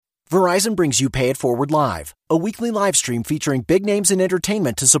Verizon brings you Pay It Forward Live, a weekly live stream featuring big names in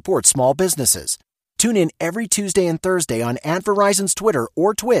entertainment to support small businesses. Tune in every Tuesday and Thursday on @Verizon's Twitter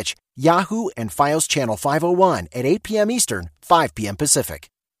or Twitch, Yahoo, and Fios Channel 501 at 8 p.m. Eastern, 5 p.m. Pacific.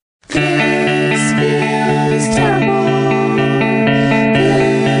 This feels terrible.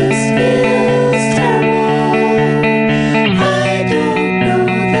 This feels terrible. I don't know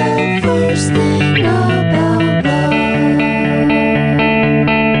the first thing about love.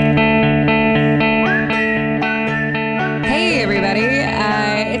 Hey, everybody.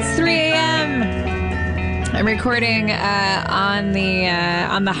 It's 3 a.m. I'm recording on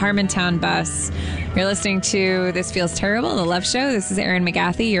the Harmontown bus. You're listening to This Feels Terrible, the Love Show. This is Erin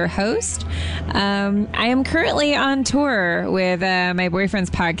McGathy, your host. I am currently on tour with my boyfriend's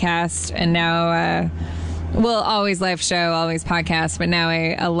podcast, and now, always live show, always podcast, but now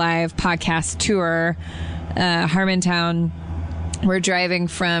a live podcast tour, Harmontown. We're driving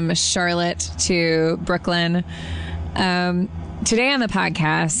from Charlotte to Brooklyn. Today on the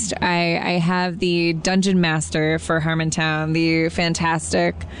podcast, I have the Dungeon Master for Harmontown, the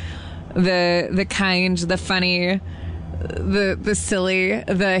fantastic, the kind, the funny, the silly,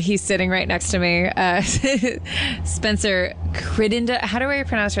 he's sitting right next to me, Spencer Crittenden. How do I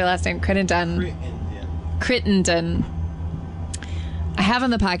pronounce your last name? Crittenden. I have on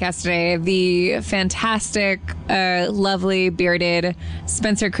the podcast today the fantastic, lovely, bearded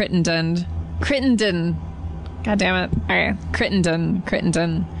Spencer Crittenden. God damn it. All right. Crittenden.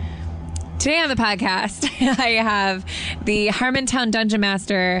 Today on the podcast, I have the Harmontown Dungeon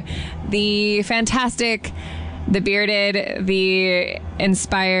Master, the fantastic, the bearded, the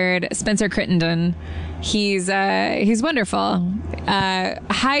inspired Spencer Crittenden. He's wonderful.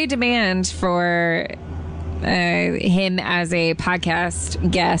 High demand for him as a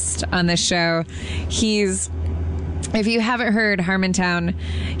podcast guest on this show. If you haven't heard Harmontown,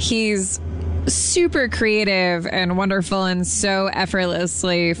 he's super creative and wonderful and so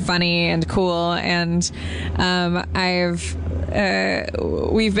effortlessly funny and cool, and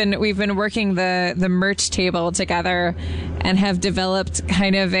we've been working the merch table together and have developed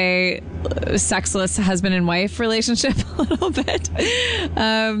kind of a sexless husband and wife relationship a little bit.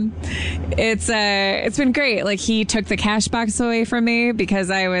 It's been great. Like, he took the cash box away from me because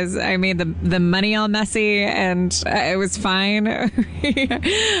I made the money all messy, and it was fine.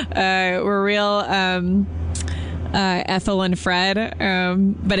 We're real Ethel and Fred,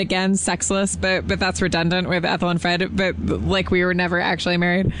 but again, sexless, but that's redundant with Ethel and Fred, but like we were never actually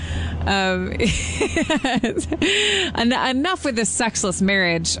married. Enough with the sexless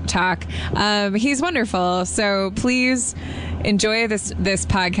marriage talk. He's wonderful, so please enjoy this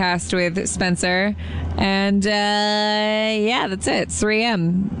podcast with Spencer, and that's it. It's 3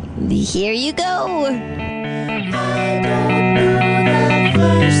 a.m. Here you go. I don't know the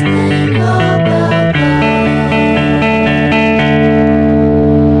first thing about love.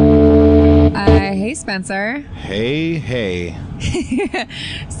 Hey, Spencer. Hey.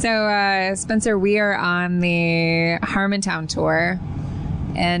 So, Spencer, we are on the Harmontown tour,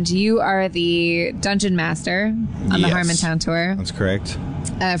 and you are the Dungeon Master on the Harmontown tour. That's correct.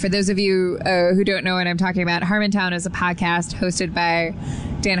 For those of you who don't know what I'm talking about, Harmontown is a podcast hosted by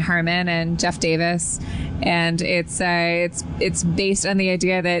Dan Harmon and Jeff Davis, and it's based on the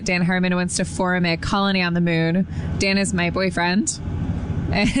idea that Dan Harmon wants to form a colony on the moon. Dan is my boyfriend,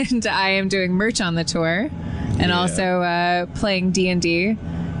 and I am doing merch on the tour, and also playing D&D.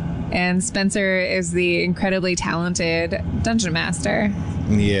 And Spencer is the incredibly talented Dungeon Master.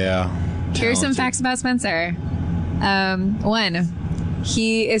 Yeah. Here's some facts about Spencer. 1,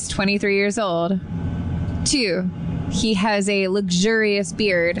 he is 23 years old. 2, he has a luxurious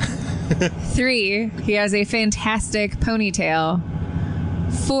beard. 3, he has a fantastic ponytail.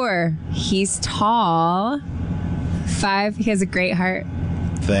 4, he's tall. 5, he has a great heart.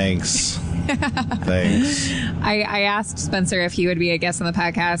 Thanks. I asked Spencer if he would be a guest on the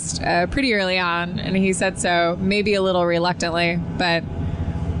podcast pretty early on, and he said so, maybe a little reluctantly, but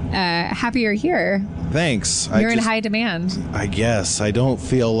happy you're here. Thanks. You're in high demand. I guess. I don't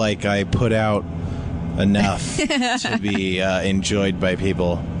feel like I put out enough to be enjoyed by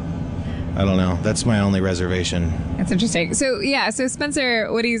people. I don't know. That's my only reservation. That's interesting. So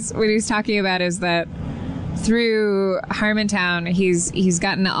Spencer, what he's talking about is that through Harmontown, he's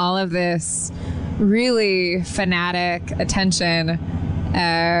gotten all of this really fanatic attention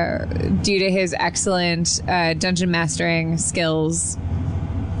due to his excellent dungeon mastering skills,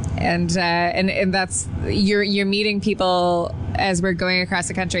 and that's you're meeting people as we're going across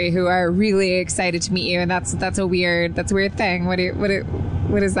the country who are really excited to meet you, and that's a weird thing. What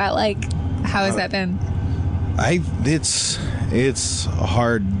is that like? How has that been? It's It's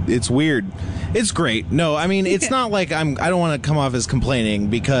hard. It's weird. It's great. No, I mean, it's not like I don't want to come off as complaining,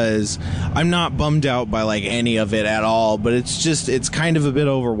 because I'm not bummed out by like any of it at all, but it's kind of a bit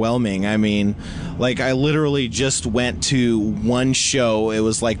overwhelming. I mean, like, I literally just went to one show. It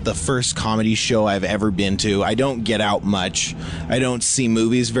was like the first comedy show I've ever been to. I don't get out much. I don't see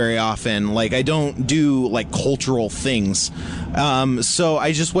movies very often. Like, I don't do like cultural things. So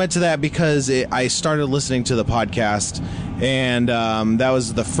I just went to that because I started listening to the podcast, and that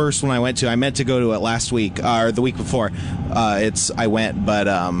was the first one I went to. I meant to go to it last week or the week before. I went, but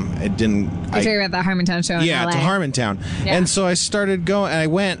it didn't. You're talking about the Harmontown show in Yeah, LA. to Harmontown. Yeah. And so I started going, and I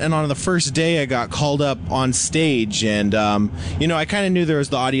went, and on the first day I got called up on stage, and I kind of knew there was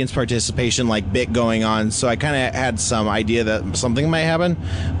the audience participation like bit going on, so I kind of had some idea that something might happen,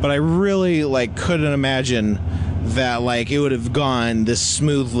 but I really like couldn't imagine that like it would have gone this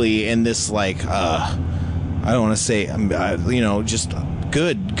smoothly and this like I don't want to say just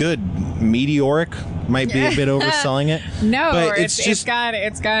good meteoric might be a bit overselling it. No, but it's gone.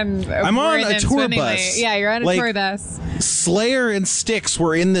 I'm on more a than tour swimmingly. bus. Yeah, you're on a Like, tour bus. Slayer and Styx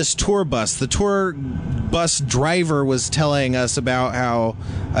were in this tour bus. The tour bus driver was telling us about how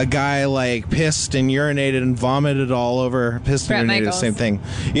a guy like pissed and urinated and vomited all over. Pissed Bret and urinated, Michaels. the same thing.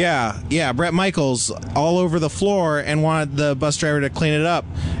 Yeah, Bret Michaels all over the floor and wanted the bus driver to clean it up.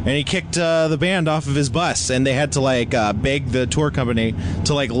 And he kicked the band off of his bus, and they had to like beg the tour company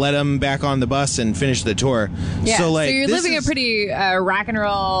to like let him back on the bus and finish the tour. Yeah, So like you're this living a pretty rock and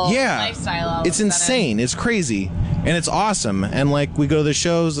roll lifestyle. all of It's a sudden. insane. It's crazy. And it's awesome. And like we go to the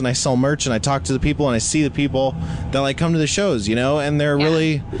shows and I sell merch and I talk to the people and I see the people that like come to the shows, and they're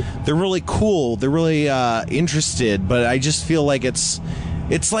really cool. They're really interested, but I just feel like it's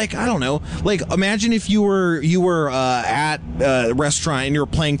like, I don't know, like imagine if you were at a restaurant and you were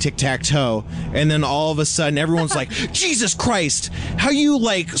playing tic-tac-toe, and then all of a sudden everyone's like, Jesus Christ, how you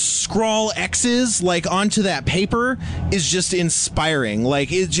like scrawl X's like onto that paper is just inspiring.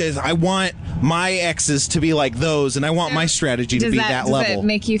 Like, it's just, I want my X's to be like those, and I want my strategy to be that level. Does it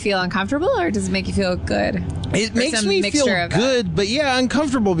make you feel uncomfortable, or does it make you feel good? It Or makes some me mixture feel of that? good, but yeah,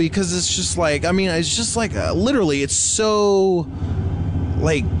 uncomfortable, because it's just like, I mean, it's just like literally, it's so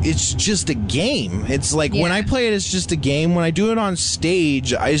like, it's just a game. It's like when Yeah. I play it, it's just a game. When I do it on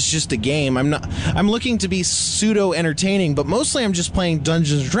stage, it's just a game. I'm looking to be pseudo entertaining, but mostly I'm just playing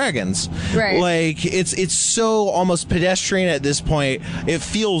Dungeons and Dragons. Right. Like, it's so almost pedestrian at this point. It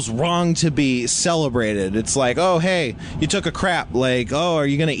feels wrong to be celebrated. It's like, oh, hey, you took a crap. Like, oh, are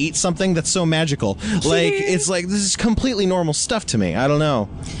you going to eat something? That's so magical. Like, it's like, this is completely normal stuff to me. I don't know.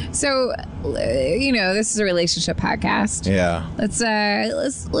 So, this is a relationship podcast. Yeah.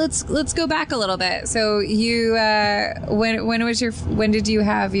 Let's go back a little bit. So you when did you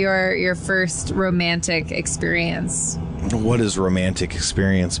have your first romantic experience? What does romantic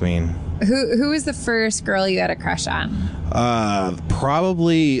experience mean? Who was the first girl you had a crush on?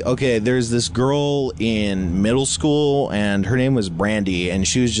 Probably, okay, there's this girl in middle school, and her name was Brandy, and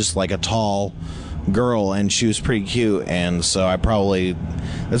she was just like a tall girl, and she was pretty cute, and so that's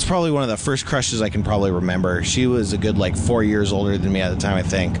probably one of the first crushes I can probably remember. She was a good like 4 years older than me at the time, I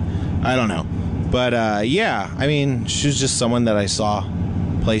think. I don't know. But yeah, I mean, she was just someone that I saw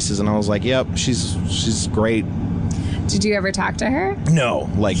places, and I was like, yep, she's great. Did you ever talk to her? No,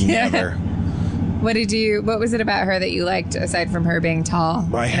 like never. What was it about her that you liked, aside from her being tall?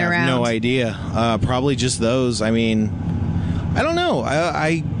 I and have around? no idea. Probably just those. I mean, I don't know.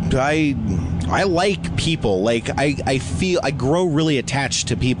 I like people. Like, I feel I grow really attached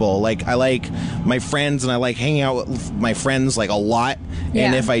to people. Like, I like my friends, and I like hanging out with my friends like a lot. Yeah.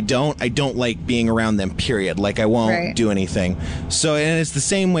 And if I don't like being around them, period. Like, I won't Right. do anything. So, and it's the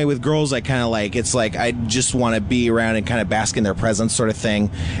same way with girls. I kind of like, it's like I just want to be around and kind of bask in their presence, sort of thing.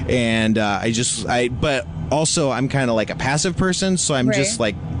 And but also I'm kind of like a passive person, so I'm just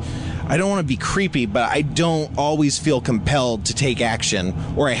Right. like, I don't want to be creepy, but I don't always feel compelled to take action,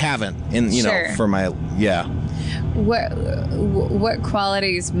 or I haven't Sure. for my, yeah. What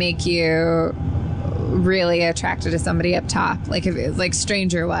qualities make you really attracted to somebody up top? Like, if it's like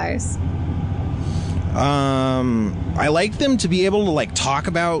stranger wise. I like them to be able to like talk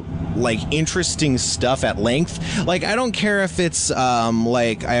about like interesting stuff at length. Like, I don't care if it's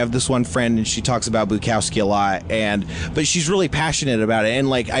like, I have this one friend and she talks about Bukowski a lot, but she's really passionate about it, and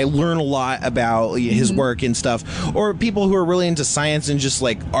like I learn a lot about his work and stuff. Or people who are really into science and just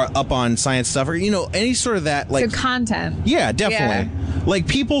like are up on science stuff, or any sort of that, like So content. yeah, definitely. Like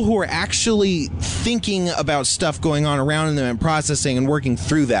people who are actually thinking about stuff going on around them and processing and working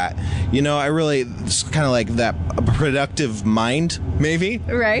through that. It's kind of like that, a productive mind, maybe.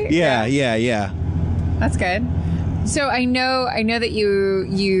 Right. Yeah. That's good. So I know that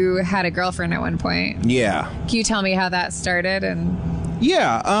you had a girlfriend at one point. Yeah. Can you tell me how that started? And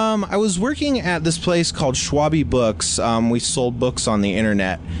Yeah, I was working at this place called Schwabi Books. We sold books on the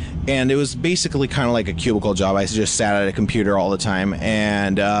internet, and it was basically kind of like a cubicle job. I just sat at a computer all the time,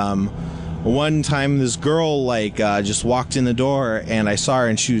 and one time this girl just walked in the door, and I saw her,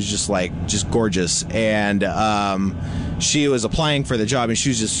 and she was just gorgeous, and she was applying for the job, and she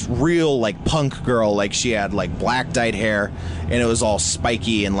was just real punk girl. She had black dyed hair, and it was all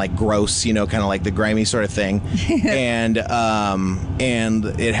spiky and gross, kind of like the grimy sort of thing. and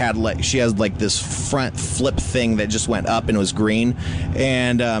it had she has this front flip thing that just went up and it was green,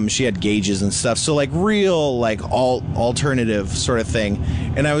 and she had gauges and stuff. So real alternative sort of thing.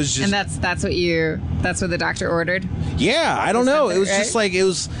 And I was just, and that's what the doctor ordered. Yeah, I don't know. It was right? just it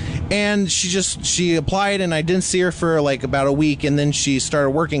was, and she applied, and I didn't see her for about a week, and then she started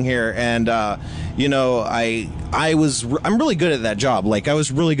working here, and I'm really good at that job. I was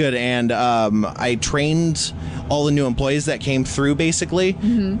really good, and I trained all the new employees that came through, basically.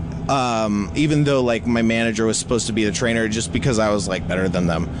 Mm-hmm. Even though my manager was supposed to be the trainer, just because I was better than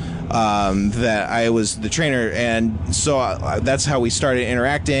them. That I was the trainer, and so that's how we started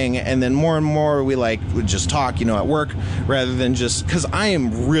interacting, and then more and more we would just talk, at work, rather than just, because I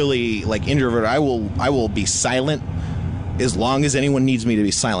am really introverted. I will be silent as long as anyone needs me to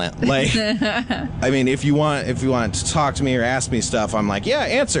be silent. I mean, if you want to talk to me or ask me stuff, I'm yeah,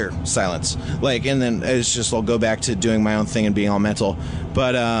 answer, silence. And then it's just I'll go back to doing my own thing and being all mental.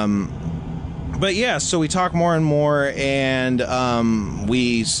 But yeah, so we talked more and more, and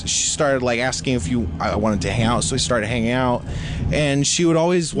she started asking if I wanted to hang out, so we started hanging out, and she would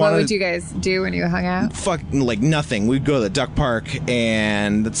always want. What would you guys do when you hung out? Nothing. We'd go to the duck park,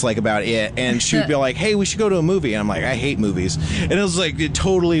 and that's about it. And she would be like, "Hey, we should go to a movie," and I'm like, "I hate movies," and it was it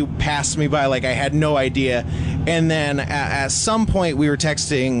totally passed me by. I had no idea. And then at some point we were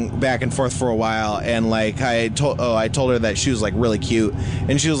texting back and forth for a while, and I told her that she was really cute,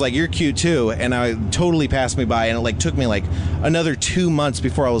 and she was like, "You're cute too," and I totally passed me by, and it took me another 2 months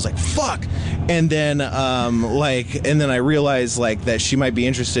before I was fuck, and then and then I realized that she might be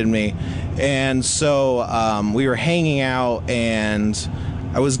interested in me, and so we were hanging out, and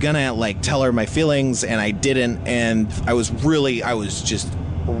I was gonna tell her my feelings, and I didn't, and I was just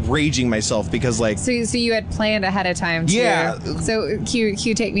raging myself because so you had planned ahead of time too. Yeah. So can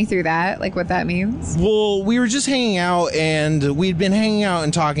you take me through that, what that means? Well, we were just hanging out, and we'd been hanging out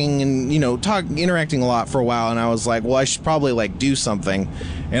and talking, and interacting a lot for a while, and I was well, I should probably do something,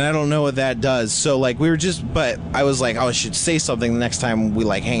 and I don't know what that does. So we were just, but I was oh, I should say something the next time we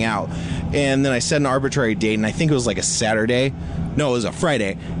hang out. And then I set an arbitrary date, and I think it was a Saturday. No, it was a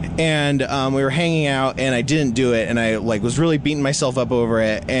Friday. And we were hanging out, and I didn't do it, and I was really beating myself up over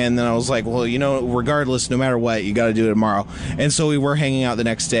it. And then I was well, regardless, no matter what, you got to do it tomorrow. And so we were hanging out the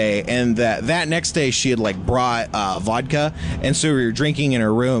next day, and that next day she had brought vodka, and so we were drinking in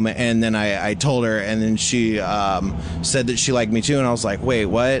her room. And then I told her, and then she said that she liked me too, and I was wait,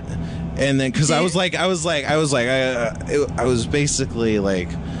 what? And then because I was basically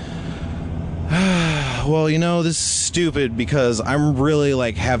well, this is stupid because I'm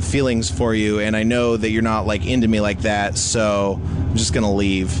really have feelings for you, and I know that you're not into me like that, so I'm just gonna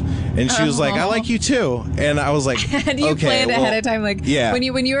leave. And she was I like you too, and I was Had you okay, planned ahead of time, yeah. when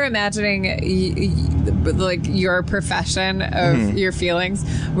you were imagining your profession of your feelings,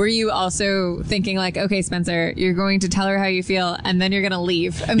 were you also thinking okay, Spencer, you're going to tell her how you feel, and then you're gonna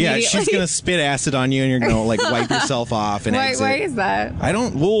leave immediately? Yeah, she's gonna spit acid on you, and you're gonna wipe yourself off and exit. Why is that? I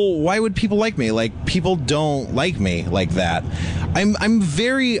don't. Well, why would people like me? People don't like me like that. I'm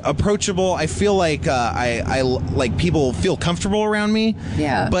very approachable. I feel I people feel comfortable around me.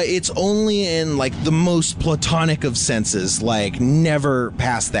 Yeah. But it's only in the most platonic of senses. Never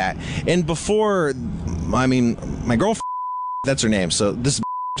past that. And before, I mean, my girlfriend, that's her name. So this is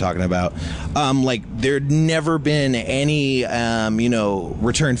talking about there'd never been any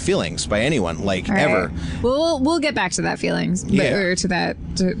return feelings by anyone ever. Well, we'll get back to that feelings, or to that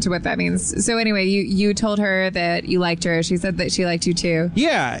to what that means. So anyway, you told her that you liked her. She said that she liked you too.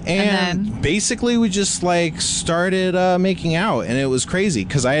 Yeah, and then basically we just started making out, and it was crazy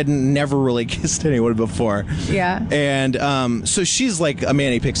because I had never really kissed anyone before. Yeah. And so she's a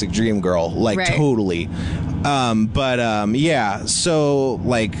Manny Pixic dream girl, right. Totally. Yeah, so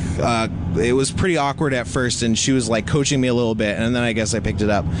it was pretty awkward at first, and she was like coaching me a little bit, and then I guess I picked it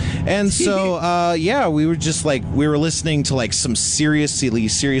up. And so yeah, we were just like, we were listening to like some seriously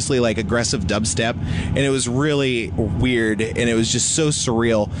like aggressive dubstep, and it was really weird, and it was just so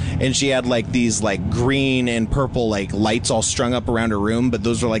surreal. And she had like these like green and purple like lights all strung up around her room, but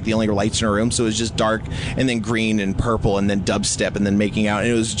those were like the only lights in her room, so it was just dark, and then green and purple, and then dubstep, and then making out,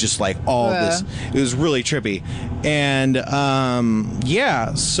 and it was just like all this. It was really trippy. And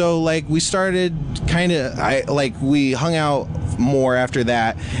yeah, so like we started we hung out more after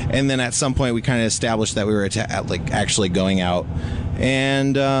that, and then at some point we kind of established that we were like actually going out,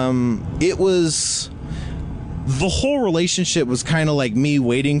 and it was, the whole relationship was kind of like me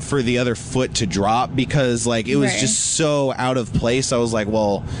waiting for the other foot to drop, because like it was just so out of place. I was like,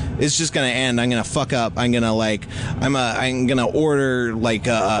 well, it's just gonna end. I'm gonna fuck up. I'm gonna order like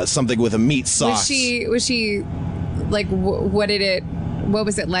something with a meat sauce. Was she like, what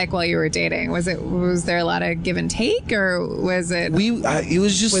was it like while you were dating? Was there a lot of give and take, or was it? It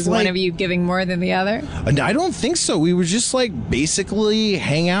was just was like, one of you giving more than the other? I don't think so. We were just like basically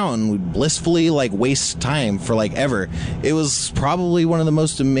hang out and we'd blissfully like waste time for like ever. It was probably one of the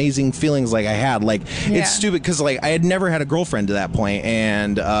most amazing feelings like I had. Like it's stupid because like I had never had a girlfriend to that point,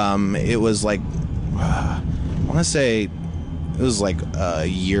 and it was like I want to say it was like a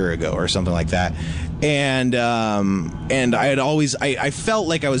year ago or something like that. And I had always, I felt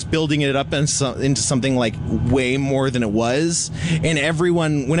like I was building it up into something like way more than it was. And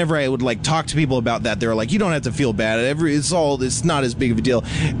everyone, whenever I would like talk to people about that, they were like, you don't have to feel bad. It's not as big of a deal.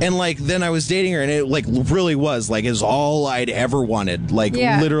 And like, then I was dating her, and it like really was like, it's all I'd ever wanted. Like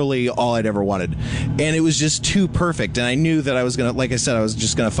literally all I'd ever wanted. And it was just too perfect. And I knew that I was going to, like I said, I was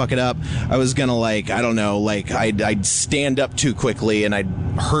just going to fuck it up. I was going to like, I don't know, like I'd stand up too quickly and I'd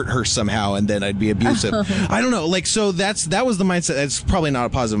hurt her somehow, and then I'd be abusive. I don't know, like, so that was the mindset. That's probably not a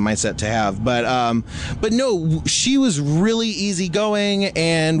positive mindset to have, but no, she was really easygoing,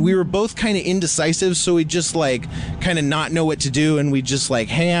 and we were both kind of indecisive, so we just like kind of not know what to do, and we just like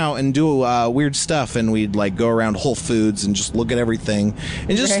hang out and do weird stuff, and we'd like go around Whole Foods and just look at everything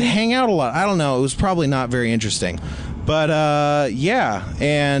and just hang out a lot. I don't know, it was probably not very interesting, but yeah,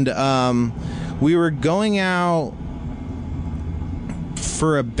 and we were going out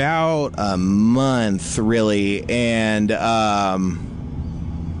for about a month, really, and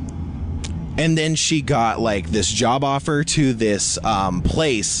then she got like this job offer to this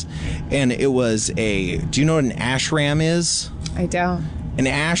place, and it was do you know what an ashram is? I don't. An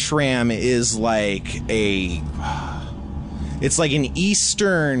ashram is like it's like an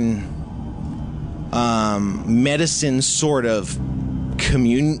Eastern medicine sort of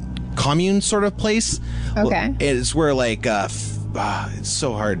commune sort of place. Okay. It's where like it's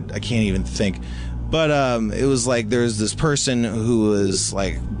so hard, I can't even think, but it was like there's this person who was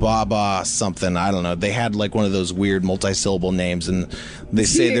like Baba something, I don't know, they had like one of those weird multi-syllable names, and they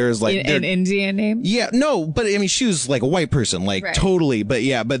say there's like an Indian name. Yeah, no, but I mean she was like a white person, like totally, but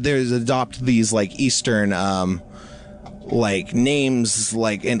yeah, but there's adopt these like Eastern like names,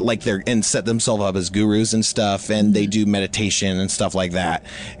 like, and like and set themselves up as gurus and stuff, and they do meditation and stuff like that.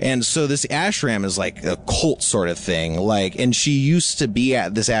 And so this ashram is like a cult sort of thing, like, and she used to be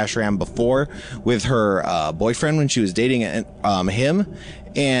at this ashram before with her boyfriend when she was dating him,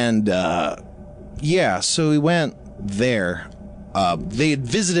 and yeah, so we went there. They had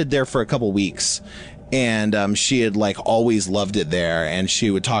visited there for a couple weeks, and she had like always loved it there, and she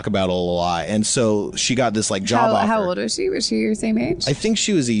would talk about it a lot. And so she got this like job offer. How old was she? Was she your same age? I think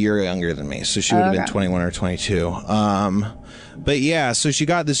she was a year younger than me, so she would have been 21 or 22. But yeah, so she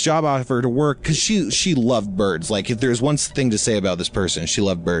got this job offer to work because she loved birds. Like, if there's one thing to say about this person, she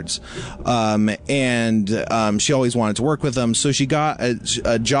loved birds. And she always wanted to work with them. So she got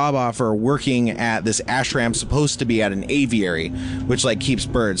a job offer working at this ashram, supposed to be at an aviary, which like keeps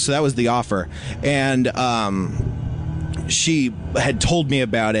birds. So that was the offer. And she had told me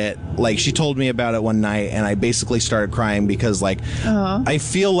about it. Like, she told me about it one night, and I basically started crying because, like, I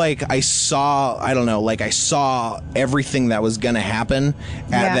feel like I saw everything that was gonna happen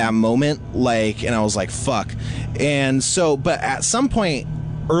at that moment. Like, and I was like, fuck. And so, but at some point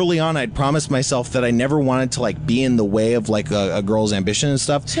early on, I'd promised myself that I never wanted to like be in the way of like a girl's ambition and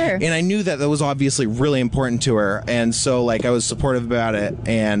stuff. Sure. And I knew that was obviously really important to her, and so like I was supportive about it.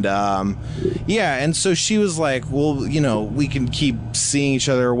 And yeah, and so she was like, well, you know, we can keep seeing each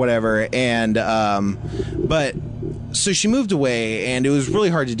other or whatever. And but so she moved away, and it was really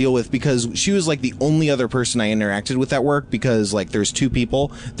hard to deal with because she was like the only other person I interacted with at work, because like there's two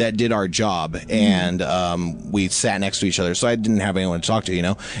people that did our job, and we sat next to each other, so I didn't have anyone to talk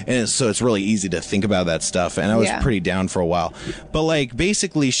to, and so it's really easy to think about that stuff, and I was pretty down for a while. But like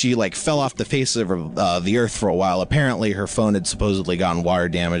basically she like fell off the face of the earth for a while. Apparently her phone had supposedly gotten water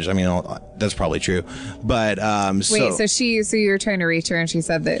damage. I mean, that's probably true, but wait, so you were trying to reach her and she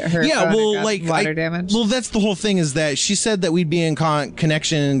said that her phone had got water damage? Well, that's the whole thing, is that she said that we'd be in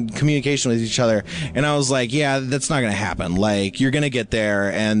connection, communication with each other, and I was like, yeah, that's not gonna happen. Like, you're gonna get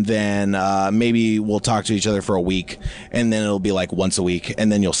there, and then maybe we'll talk to each other for a week, and then it'll be like once a week,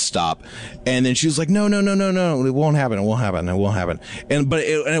 and then you'll stop. And then she was like, no, it won't happen, and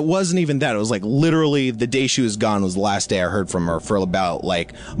it wasn't even that. It was like literally the day she was gone was the last day I heard from her for about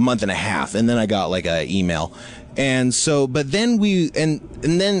like a month and a half, and then I got like a email. And so, but then and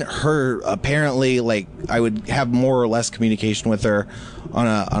then her, apparently, like, I would have more or less communication with her on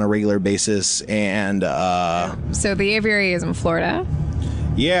a regular basis. And so the aviary is in Florida.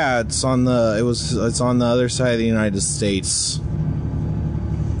 Yeah, it's on the other side of the United States.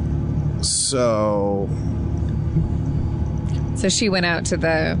 So she went out to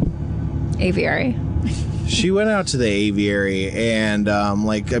the aviary. She went out to the aviary, and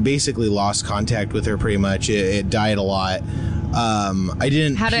like I basically lost contact with her pretty much. It died a lot. I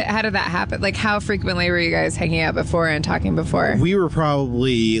didn't. How did that happen? Like, how frequently were you guys hanging out before and talking before? We were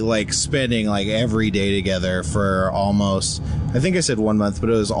probably like spending like every day together for almost, I think I said 1 month, but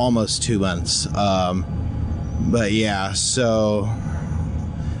it was almost 2 months. But yeah, so.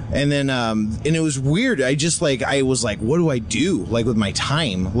 And then, and it was weird. I was like, what do I do? Like with my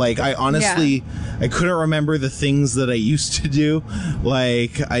time? Like, I honestly, I couldn't remember the things that I used to do.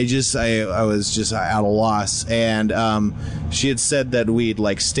 Like, I was just at a loss. And, she had said that we'd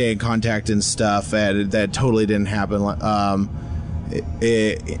like stay in contact and stuff, and that totally didn't happen.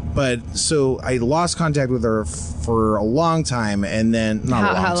 But so I lost contact with her for a long time, and then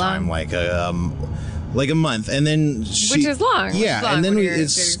not a long time, like a month, and then which is long. Yeah, and then it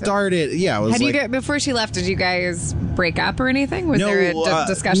started. Yeah, it was before she left? Did you guys break up or anything? Was there a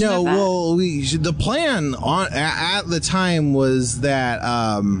discussion? No, of that? well, the plan at the time was that.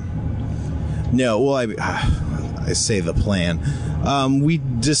 I say the plan. We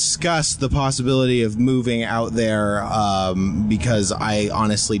discussed the possibility of moving out there because I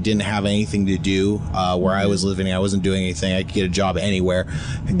honestly didn't have anything to do where I was living. I wasn't doing anything. I could get a job anywhere,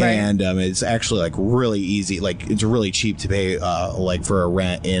 right. And it's actually like really easy. Like, it's really cheap to pay like for a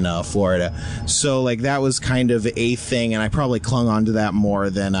rent in Florida. So like that was kind of a thing, and I probably clung on to that more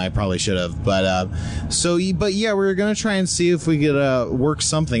than I probably should have. But yeah, we were gonna try and see if we could work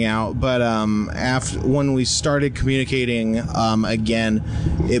something out. But when we started communicating again,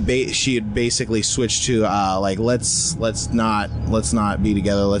 she had basically switched to like let's not be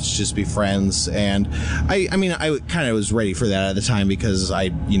together, let's just be friends. And I mean I kind of was ready for that at the time, because I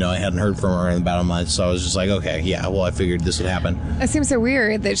hadn't heard from her in about a month, so I was just like, okay, yeah, well, I figured this would happen. It seems so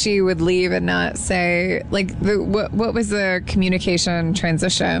weird that she would leave and not say, like, what was the communication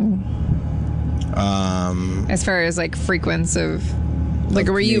transition as far as like frequency of. Like,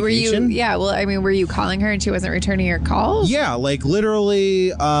 were you? Yeah. Well, I mean, were you calling her and she wasn't returning your calls? Yeah, like literally,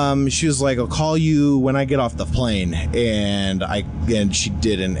 she was like, "I'll call you when I get off the plane," and she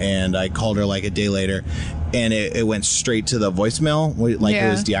didn't, and I called her like a day later, and it went straight to the voicemail, like it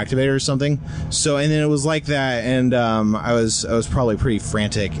was deactivated or something. So, and then it was like that, and I was probably pretty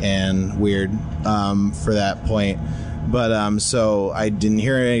frantic and weird for that point. But so I didn't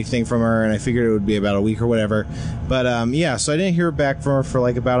hear anything from her, and I figured it would be about a week or whatever. But yeah, so I didn't hear back from her for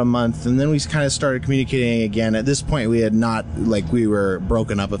like about a month, and then we kind of started communicating again. At this point, we had not, like, we were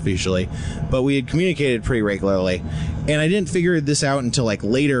broken up officially, but we had communicated pretty regularly. And I didn't figure this out until like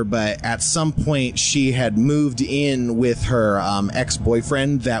later, but at some point she had moved in with her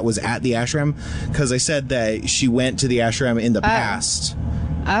ex-boyfriend that was at the ashram, because I said that she went to the ashram in the past.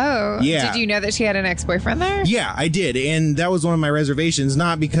 Oh, yeah. Did you know that she had an ex-boyfriend there? Yeah, I did, and that was one of my reservations.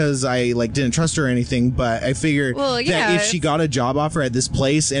 Not because I like didn't trust her or anything, but I figured that if she got a job offer at this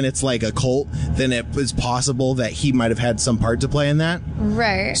place and it's like a cult, then it was possible that he might have had some part to play in that.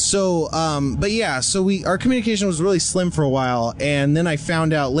 Right. So, but yeah, so our communication was really slim for a while, and then I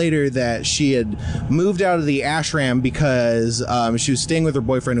found out later that she had moved out of the ashram because she was staying with her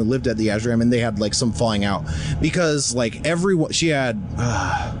boyfriend who lived at the ashram, and they had like some falling out because like she had.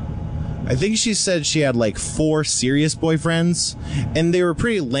 I think she said she had like 4 serious boyfriends, and they were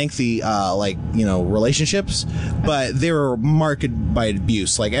pretty lengthy, relationships, but they were marked by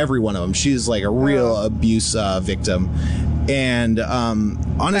abuse, like every one of them. She's like a real abuse victim. Mm-hmm. And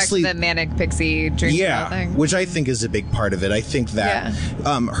honestly, Back to the manic pixie dream girl thing. which I think is a big part of it. I think that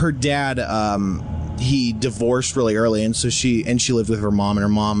her dad, he divorced really early, and so she lived with her mom, and her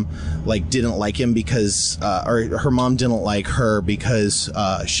mom like didn't like him because or her mom didn't like her because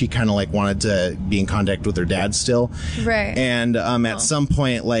she kind of like wanted to be in contact with her dad still, Right. and at some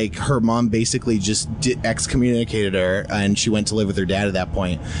point, like, her mom basically just excommunicated her, and she went to live with her dad at that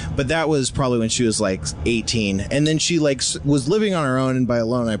point. But that was probably when she was like 18, and then she like was living on her own, and by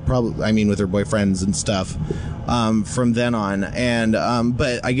alone I mean with her boyfriends and stuff from then on. And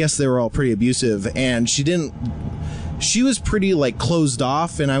but I guess they were all pretty abusive, and she was pretty like closed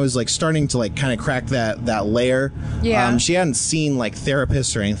off, and I was like starting to like kind of crack that layer. Yeah. She hadn't seen like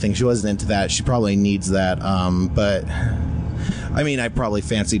therapists or anything. She wasn't into that. She probably needs that. But I mean, I probably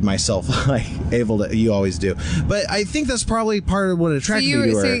fancied myself like able to. You always do, but I think that's probably part of what attracted me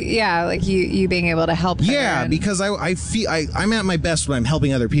to her. So yeah, like you being able to help her. Yeah, because I feel I'm at my best when I'm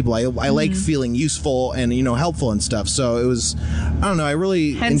helping other people. I like feeling useful and helpful and stuff. So it was, I don't know, I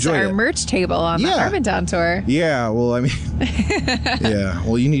really Hence enjoyed our it. merch table on the Harmontown tour. Yeah, well, I mean, yeah,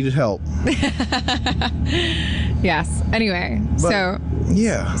 well, you needed help. Yes. Anyway, so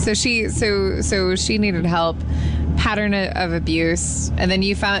she needed help. Pattern of abuse, and then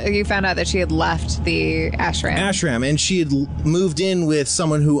you found out that she had left the ashram, and she had moved in with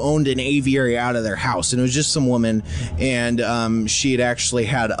someone who owned an aviary out of their house, and it was just some woman, and she had actually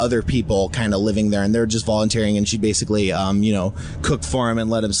had other people kind of living there, and they were just volunteering, and she basically cooked for them and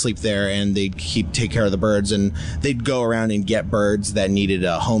let them sleep there, and they'd take care of the birds, and they'd go around and get birds that needed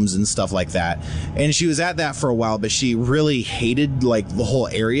homes and stuff like that. And she was at that for a while, but she really hated like the whole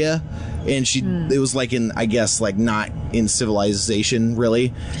area. And it was like I guess not in civilization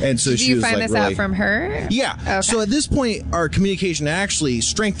really. And so she was like, Did you find this out from her? Yeah. Okay. So at this point, our communication actually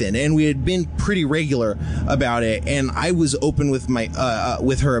strengthened, and we had been pretty regular about it. And I was open with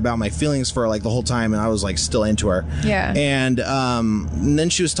with her about my feelings for her, like the whole time, and I was like still into her. Yeah. And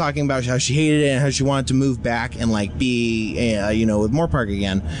then she was talking about how she hated it and how she wanted to move back and like be with Moorpark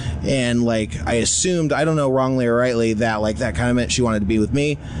again. And like I assumed, I don't know, wrongly or rightly, that like that kind of meant she wanted to be with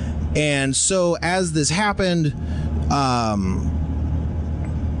me. And so as this happened,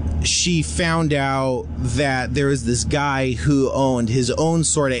 she found out that there was this guy who owned his own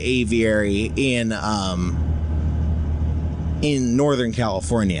sort of aviary in Northern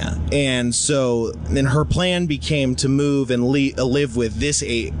California. And so then her plan became to move and live with this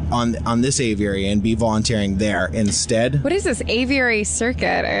on this aviary and be volunteering there instead. What is this aviary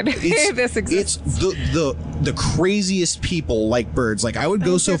circuit? This exists. It's the craziest people like birds. Like I would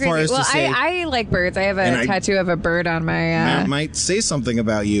go so far as to say, I like birds. I have a tattoo of a bird on my. That might say something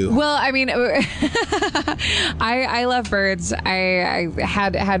about you. Well, I mean, I love birds. I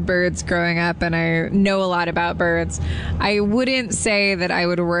had birds growing up, and I know a lot about birds. I wouldn't say that I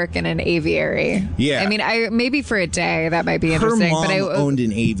would work in an aviary. Yeah. I mean, maybe for a day that might be interesting. Her mom but I owned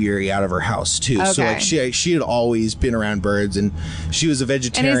an aviary out of her house too. Okay. So like she had always been around birds, and she was a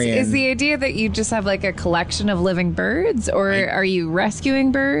vegetarian. And is the idea that you just have like a collection of living birds, or are you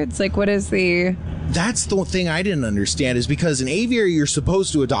rescuing birds? Like, what is the... That's the thing I didn't understand, is because an aviary, you're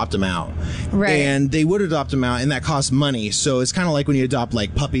supposed to adopt them out. Right. And they would adopt them out, and that costs money. So it's kind of like when you adopt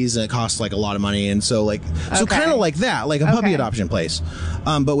like puppies, and it costs like a lot of money. And so so kind of like that, like a puppy adoption place,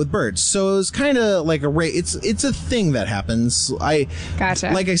 but with birds. So it was kind of like it's a thing that happens.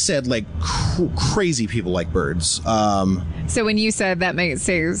 Gotcha. Like I said, like crazy people like birds. So when you said that might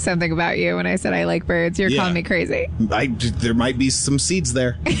say something about you, when I said I like birds, you're calling me crazy. There might be some seeds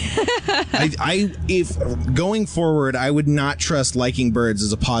there. If going forward, I would not trust liking birds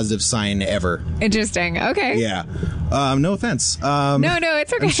as a positive sign ever. Interesting. Okay. Yeah. No offense. No,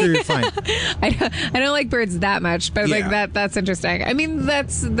 it's okay. I'm sure you're fine. I don't like birds that much, but like that's interesting. I mean,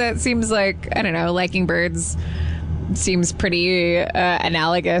 that seems like, I don't know, liking birds seems pretty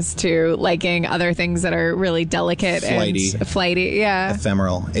analogous to liking other things that are really delicate and flighty, yeah,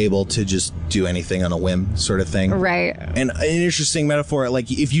 ephemeral, able to just do anything on a whim, sort of thing. Right. And an interesting metaphor, like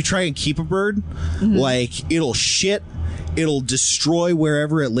if you try and keep a bird, like it'll shit, it'll destroy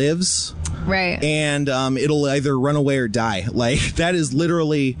wherever it lives. Right. And it'll either run away or die. Like that is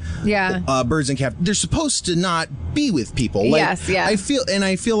literally birds and cats. They're supposed to not be with people. Like, yes, yeah. I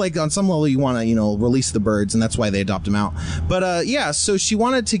feel like on some level you want to, release the birds, and that's why they adopt them out. But so she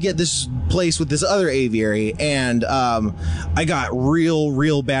wanted to get this place with this other aviary, and I got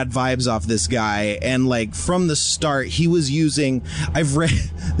real bad vibes off this guy. And like from the start, he was using.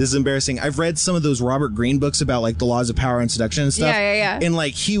 This is embarrassing. I've read some of those Robert Greene books about like the laws of power and seduction and stuff. Yeah. And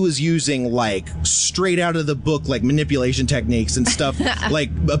like he was using like straight out of the book like manipulation techniques and stuff, like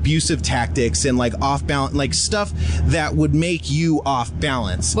abusive tactics and like off balance, like stuff that would make you off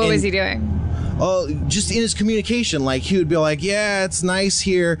balance. What And- was he doing? Oh, just in his communication, like he would be like, yeah, it's nice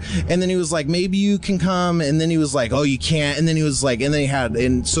here. And then he was like, maybe you can come. And then he was like, oh, you can't. And then he was like,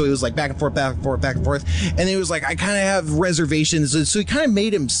 and so he was like back and forth, back and forth, back and forth. And then he was like, I kind of have reservations. So he kind of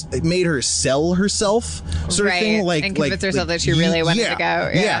made her sell herself sort of thing. Like, and convince herself that she really wanted to go.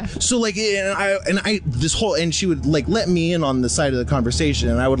 Yeah. So like, and she would like let me in on the side of the conversation,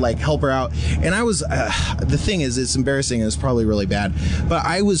 and I would like help her out. And I was, the thing is, it's embarrassing and it's probably really bad, but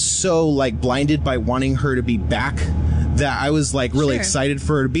I was so like blinded by wanting her to be back that I was like really excited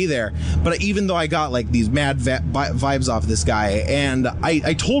for her to be there. But even though I got like these mad vibes off this guy, and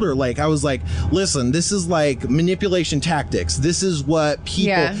I told her, like, I was like, listen, this is like manipulation tactics. This is what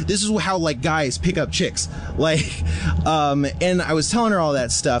people, this is how like guys pick up chicks. Like, and I was telling her all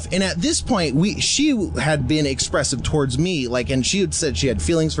that stuff. And at this point, she had been expressive towards me, like, and she had said she had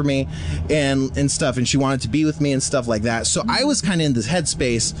feelings for me and stuff, and she wanted to be with me and stuff like that. So I was kind of in this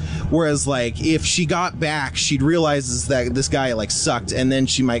headspace, whereas like if she got back, she'd realize that this guy like sucked, and then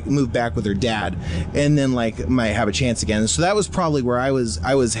she might move back with her dad, and then like might have a chance again. So that was probably where I was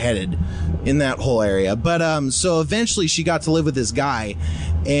headed in that whole area. But so eventually she got to live with this guy,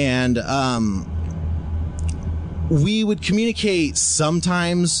 and we would communicate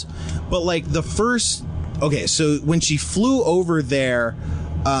sometimes, but like so when she flew over there,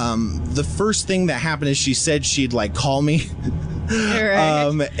 the first thing that happened is she said she'd like call me.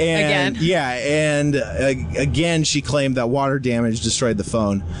 Right. And again, she claimed that water damage destroyed the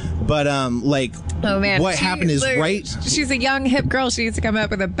phone. But like, oh man, what happened is she's a young hip girl. She needs to come up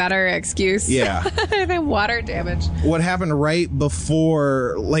with a better excuse. Yeah. than water damage. What happened right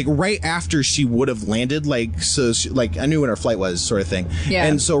before, like right after she would have landed, like, so she, like I knew when her flight was, sort of thing. Yeah.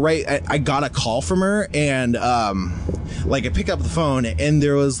 And so I got a call from her, and like I pick up the phone, and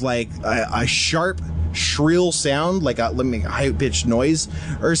there was like a sharp, shrill sound, like a high-pitched noise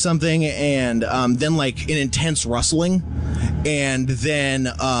or something, and then like an intense rustling, and then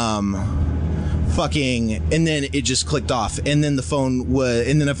and then it just clicked off, and then the phone was,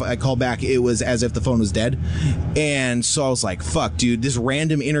 and then if I call back, it was as if the phone was dead. And so I was like, fuck, dude, this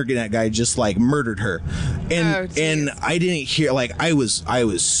random internet guy just like murdered her. And I didn't hear, like, I was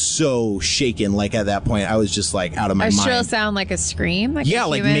so shaken, like at that point I was just like out of my mind. A shrill sound like a scream? Like yeah,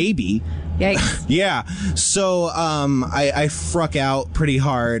 like maybe. Yikes. Yeah. So I fruck out pretty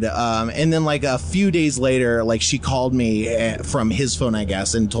hard. And then like a few days later, like she called me from his phone, I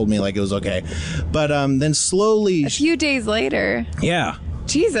guess, and told me like it was okay. But then slowly, a few days later. Yeah.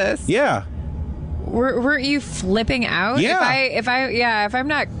 Jesus. Yeah. Weren't you flipping out? Yeah. If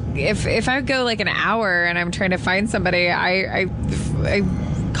I go like an hour and I'm trying to find somebody, I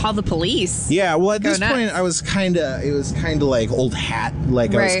call the police. Yeah, well, at this nuts. point, it was kind of like old hat.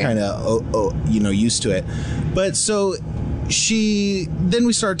 Like, I was kind of, used to it. But so then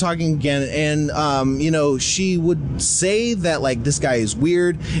we started talking again, and, she would say that, like, this guy is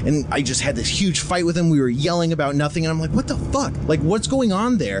weird, and I just had this huge fight with him. We were yelling about nothing, and I'm like, what the fuck? Like, what's going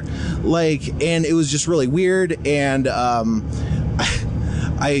on there? Like, and it was just really weird, and,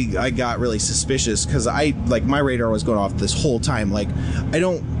 I got really suspicious because my radar was going off this whole time. Like,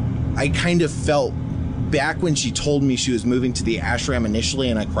 I kind of felt back when she told me she was moving to the ashram initially,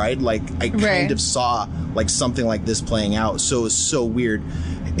 and I cried, like I kind of saw like something like this playing out. So it was so weird.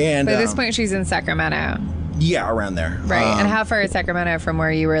 And but at this point, she's in Sacramento. Yeah, around there. Right. And how far is Sacramento from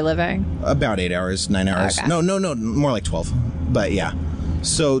where you were living? About 8 hours, 9 hours. Okay. No, more like 12. But yeah.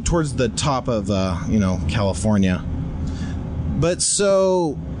 So towards the top of, California. But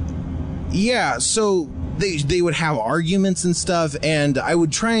so, yeah, so they would have arguments and stuff, and I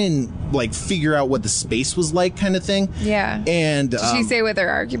would try and like figure out what the space was like, kind of thing. Yeah. And did she say what their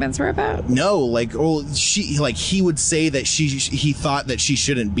arguments were about? No, like, well, he would say that he thought that she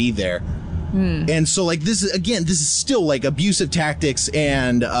shouldn't be there. And so, like, this is still like abusive tactics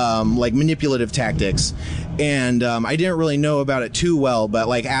and like manipulative tactics, and I didn't really know about it too well. But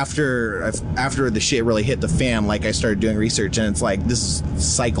like after the shit really hit the fan, like I started doing research, and it's like this is it's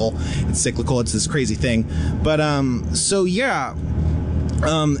cyclical, it's this crazy thing. But so yeah.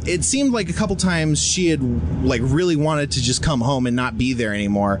 It seemed like a couple times she had like really wanted to just come home and not be there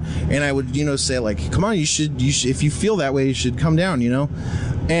anymore, and I would say like, come on, you should if you feel that way, you should come down,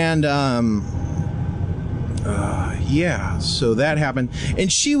 and yeah, so that happened, and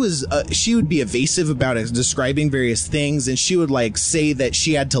she would be evasive about it, describing various things, and she would like say that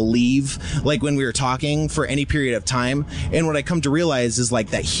she had to leave like when we were talking for any period of time. And what I come to realize is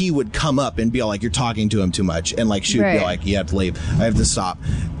like that he would come up and be all like, you're talking to him too much, and like she would be like, you have to leave, I have to stop.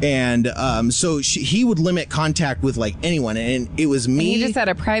 And so he would limit contact with like anyone, and it was me. And he just had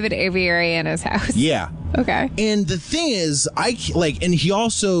a private aviary in his house. Yeah. Okay. And the thing is, and he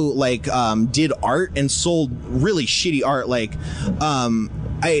also did art and sold really shitty art.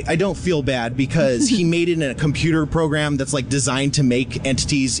 I don't feel bad because he made it in a computer program that's like designed to make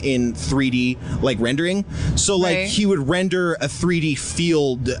entities in 3D rendering. So Right. he would render a 3D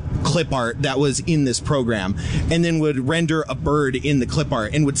field clip art that was in this program, and then would render a bird in the clip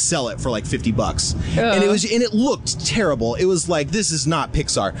art and would sell it for like $50. And it looked terrible. It was like, this is not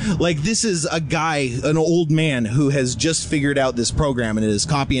Pixar. Like, this is a guy, an old man who has just figured out this program and is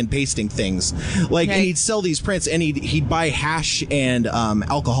copy and pasting things. And he'd sell these prints, and he'd buy hash and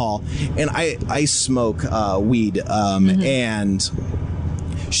alcohol, and I smoke weed, and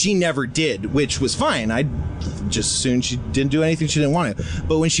she never did, which was fine. I just assumed she didn't do anything she didn't want to.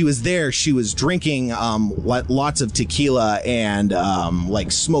 But when she was there, she was drinking lots of tequila and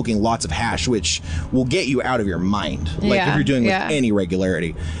smoking lots of hash, which will get you out of your mind, if you're doing with any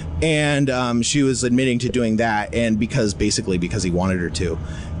regularity. And she was admitting to doing that, and because he wanted her to.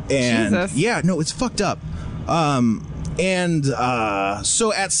 And Jesus. yeah, no, it's fucked up.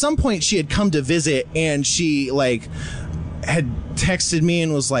 So at some point she had come to visit, and she had texted me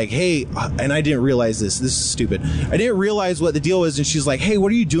and was like, hey, and I didn't realize this is stupid. I didn't realize what the deal was. And she's like, hey,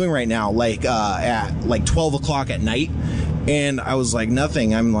 what are you doing right now? At 12 o'clock at night. And I was like,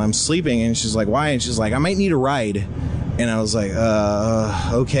 nothing. I'm sleeping. And she's like, why? And she's like, I might need a ride. And I was like,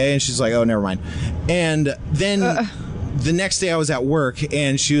 okay. And she's like, oh, never mind. And then the next day I was at work,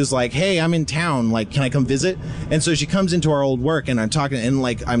 and she was like, hey, I'm in town, can I come visit? And so she comes into our old work, and I'm talking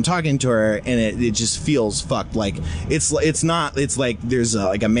to her, and it just feels fucked. It's not there's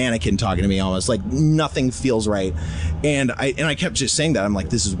a mannequin talking to me, almost nothing feels right. And I kept just saying that. I'm like,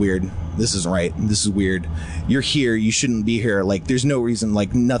 this is weird. This isn't right. This is weird. You're here. You shouldn't be here. There's no reason.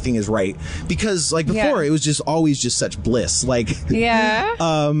 Nothing is right. Because before, it was just always just such bliss. Yeah.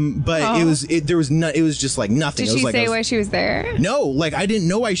 But it was just nothing. Did she say why she was there? No, I didn't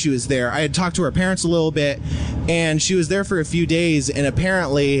know why she was there. I had talked to her parents a little bit, and she was there for a few days, and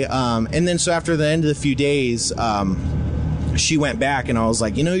apparently, and then so after the end of the few days, she went back, and I was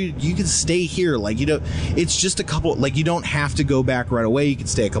like, you can stay here. It's just a couple, you don't have to go back right away. You can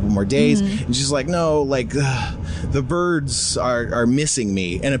stay a couple more days. Mm-hmm. And she's like, no, the birds are missing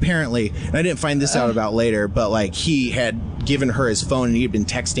me. And apparently, and I didn't find this out about later, but he had given her his phone, and he had been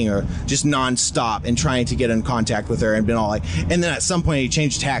texting her just nonstop and trying to get in contact with her, and been all and then at some point he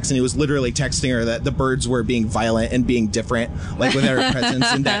changed tacks, and he was literally texting her that the birds were being violent and being different, without her presence,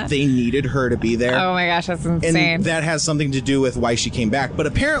 and that they needed her to be there. Oh my gosh, that's insane. And that has something to do with why she came back. But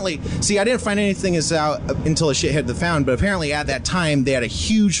apparently, see, I didn't find anything out until the shit hit the fan, but apparently at that time they had a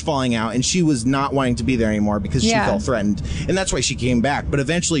huge falling out, and she was not wanting to be there anymore because she felt threatened, and that's why she came back. But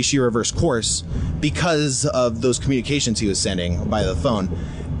eventually she reversed course because of those communications he was sending by the phone.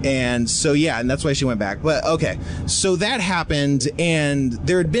 And so, and that's why she went back. But okay, so that happened, and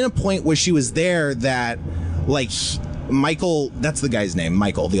there had been a point where she was there that Michael, that's the guy's name,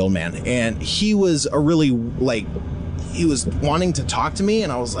 Michael, the old man, and he was a really he was wanting to talk to me,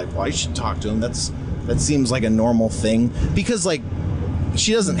 and I was like, well, I should talk to him. That seems like a normal thing, because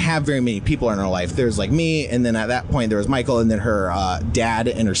she doesn't have very many people in her life. There's me, and then at that point there was Michael, and then her dad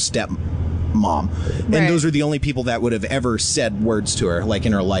and her stepmom. And those are the only people that would have ever said words to her,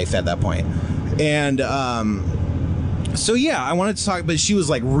 in her life at that point. And so I wanted to talk, but she was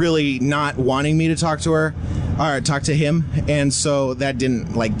really not wanting me to talk to her or talk to him, and so that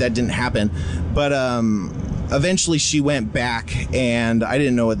didn't happen. But eventually she went back, and I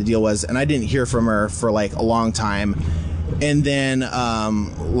didn't know what the deal was, and I didn't hear from her for a long time. And then,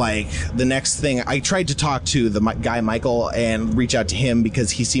 the next thing, I tried to talk to the guy Michael and reach out to him,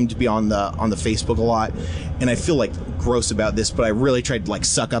 because he seemed to be on the Facebook a lot. And I feel gross about this, but I really tried to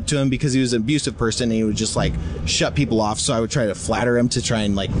suck up to him, because he was an abusive person, and he would just shut people off. So I would try to flatter him to try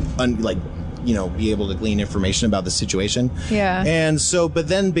and be able to glean information about the situation. Yeah. And so, but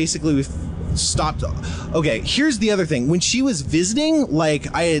then basically we stopped. Okay, here's the other thing. When she was visiting,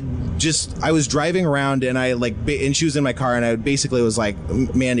 I was driving around, and and she was in my car, and I basically was like,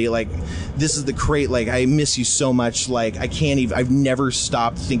 Mandy, this is the crate, I miss you so much, I can't even, I've never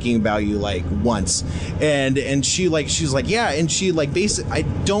stopped thinking about you, once. And she was like, yeah, and she basically, I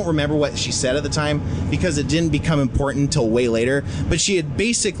don't remember what she said at the time, because it didn't become important until way later, but she had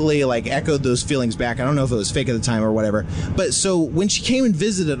basically echoed those feelings back. I don't know if it was fake at the time or whatever, but so when she came and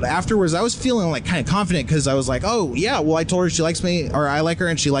visited afterwards, I was feeling kind of confident, because I was like, oh yeah, well, I told her she likes me, or I like her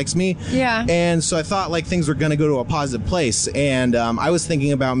and she likes me, me. Yeah. And so I thought like things were going to go to a positive place. And I was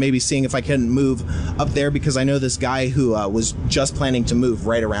thinking about maybe seeing if I couldn't move up there, because I know this guy who was just planning to move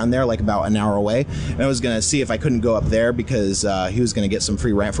right around there, like about an hour away. And I was going to see if I couldn't go up there because he was going to get some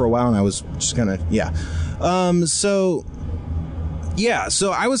free rent for a while. And I was just going to,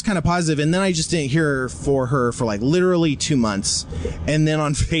 so I was kind of positive, and then I just didn't hear for her for like literally 2 months. And then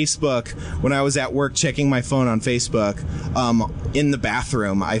on Facebook, when I was at work checking my phone on Facebook, in the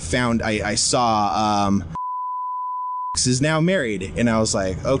bathroom, I saw is now married, and I was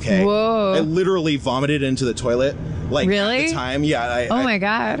like, okay. Whoa. I literally vomited into the toilet, like really? at the time. Yeah. Oh my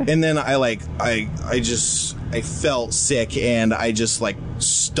God. And then I felt sick, and I just like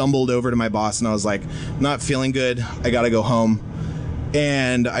stumbled over to my boss, and I was like, not feeling good. I gotta go home.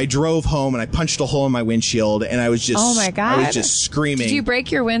 And I drove home, and I punched a hole in my windshield, and I was just, oh my God. I was just screaming. Did you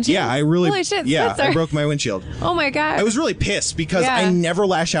break your windshield? Yeah, Holy shit, Spencer. I broke my windshield. Oh my God. I was really pissed because I never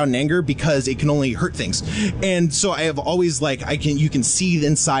lash out in anger because it can only hurt things. And so I have always like, you can see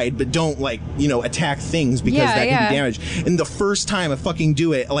inside, but don't like, attack things because that can be damage. And the first time I fucking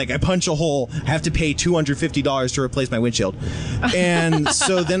do it, like I punch a hole, I have to pay $250 to replace my windshield. And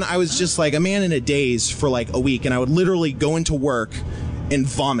so then I was just like a man in a daze for like a week, and I would literally go into work and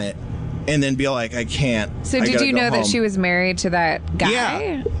vomit and then be like, I can't. So did you know that she was married to that guy?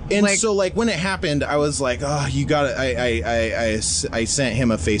 Yeah. And so like when it happened, I was like, oh, you gotta, I sent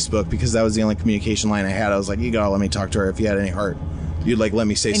him a Facebook because that was the only communication line I had. I was like, you gotta let me talk to her. If you had any heart, you'd like let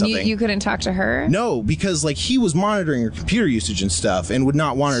me say something. You couldn't talk to her? No, because like he was monitoring her computer usage and stuff and would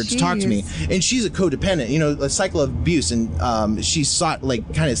not want her to talk to me. And she's a codependent, a cycle of abuse, and she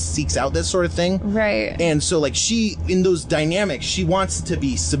kind of seeks out this sort of thing. Right. And so like she, in those dynamics, she wants to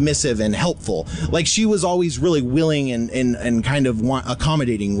be submissive and helpful. Like she was always really willing and kind of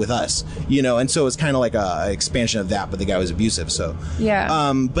accommodating with us, and so it's kind of like a expansion of that, but the guy was abusive. So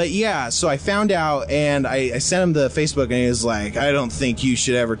yeah. But yeah, so I found out, and I sent him the Facebook, and he was like, I don't think you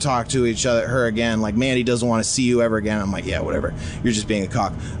should ever talk to her again. Like Mandy doesn't want to see you ever again. I'm like, yeah, whatever. You're just being a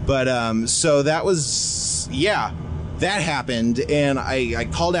cock. But so that was, that happened, and I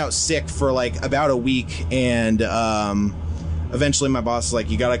called out sick for like about a week, and eventually my boss was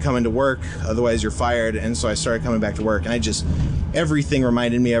like, you gotta come into work, otherwise you're fired. And so I started coming back to work, and everything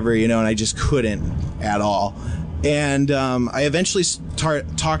reminded me of her, and I just couldn't at all. And I eventually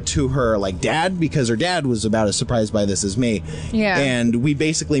talked to her like dad, because her dad was about as surprised by this as me. Yeah. And we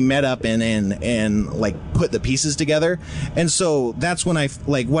basically met up and like put the pieces together. And so that's when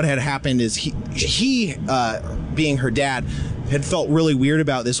what had happened is he being her dad had felt really weird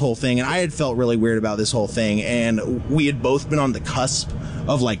about this whole thing, and I had felt really weird about this whole thing, and we had both been on the cusp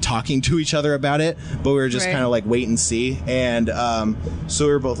of like talking to each other about it, but we were just kind of like wait and see. And so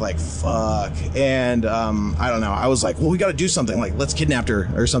we were both like, fuck. And I don't know, I was like, well, we got to do something, like let's kidnap her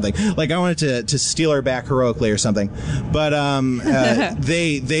or something. Like I wanted to steal her back heroically or something, but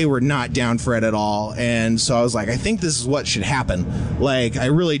they were not down for it at all. And so I was like, I think this is what should happen, like I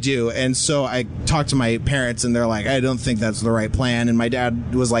really do. And so I talked to my parents, and they're like, I don't think that's the right plan. And my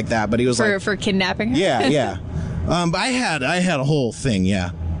dad was like that, but he was for kidnapping her? yeah. But I had a whole thing, yeah.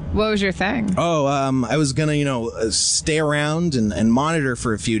 What was your thing? Oh, I was gonna, stay around and monitor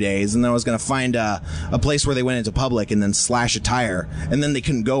for a few days, and then I was gonna find a place where they went into public and then slash a tire, and then they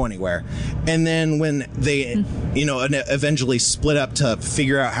couldn't go anywhere. And then when they, eventually split up to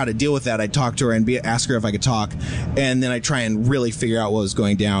figure out how to deal with that, I'd talk to her and ask her if I could talk, and then I'd try and really figure out what was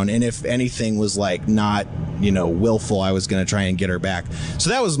going down. And if anything was like not, willful, I was gonna try and get her back. So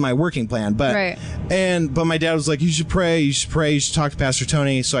that was my working plan. But but my dad was like, you should pray, you should talk to Pastor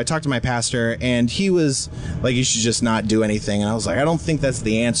Tony. So I talked to my pastor, and he was like, you should just not do anything. And I was like, I don't think that's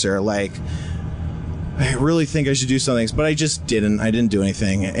the answer. Like, I really think I should do something, but I just didn't. I didn't do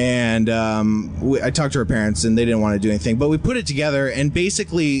anything. And I talked to her parents, and they didn't want to do anything. But we put it together, and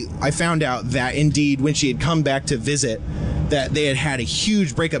basically I found out that indeed when she had come back to visit, that they had a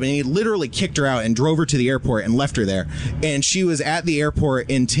huge breakup, and he literally kicked her out and drove her to the airport and left her there. And she was at the airport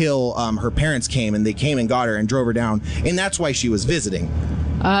until her parents came, and they came and got her and drove her down. And that's why she was visiting.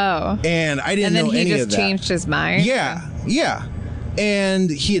 Oh. And I didn't know any of that. And then he just changed his mind? Yeah. And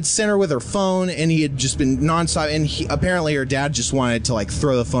he had sent her with her phone, and he had just been nonstop. And apparently her dad just wanted to like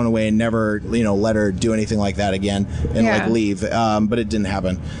throw the phone away and never, let her do anything like that again and like leave. But it didn't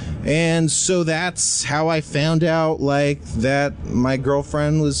happen. And so that's how I found out like that my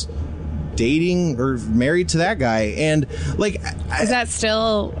girlfriend was dating or married to that guy. And like, Is that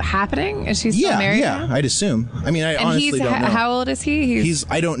still happening? Is she still married yeah, now? I'd assume. I mean, I And honestly he's don't know. how old is he? He's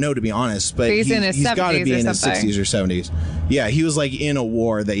I don't know, to be honest, but He's in his he's got to 70s be or in his something. 60s or 70s. Yeah, he was like in a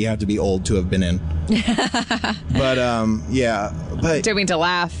war that you have to be old to have been in. But yeah, but Don't mean to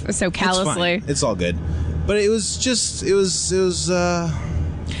laugh so it's fine. callously. It's all good. But it was just it was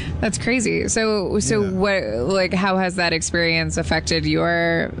That's crazy. So what? Like, how has that experience affected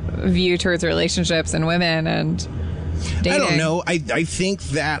your view towards relationships and women and dating? I don't know. I think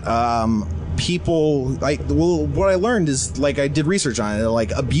that people what I learned is, like, I did research on it, like,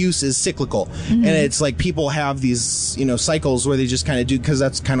 abuse is cyclical, and it's like people have these cycles where they just kind of do because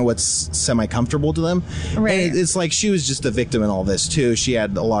that's kind of what's semi-comfortable to them. Right. And it's like she was just a victim in all this too. She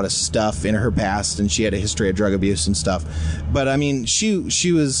had a lot of stuff in her past, and she had a history of drug abuse and stuff. But I mean, she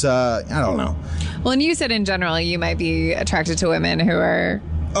was I don't know. Well, and you said in general you might be attracted to women who are.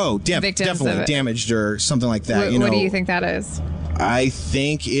 Victims definitely of- damaged or something like that. What do you think that is? I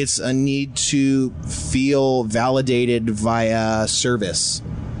think it's a need to feel validated via service.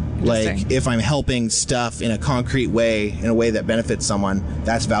 Like, Interesting. if I'm helping stuff in a concrete way, in a way that benefits someone,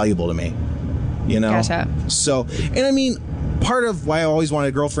 that's valuable to me. Gotcha. So, and I mean, part of why I always wanted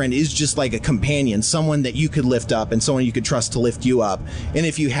a girlfriend is just like a companion, someone that you could lift up and someone you could trust to lift you up. And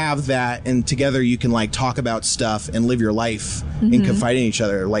if you have that and together you can like talk about stuff and live your life and confide in each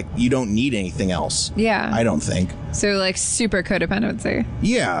other, like, you don't need anything else. Yeah. I don't think. So like super codependency.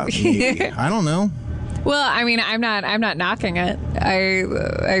 Yeah, maybe. I don't know. Well, I mean, I'm not knocking it.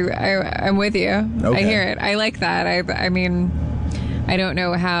 I'm with you. Okay. I hear it. I like that. I mean, I don't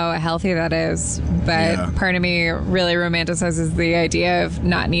know how healthy that is, but Yeah. part of me really romanticizes the idea of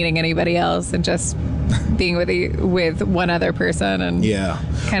not needing anybody else and just being with one other person and Yeah.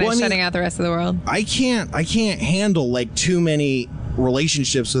 kind of Well, I mean, shutting out the rest of the world. I can't handle like too many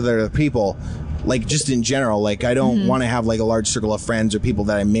relationships with other people, like just in general. Like, I don't want to have like a large circle of friends or people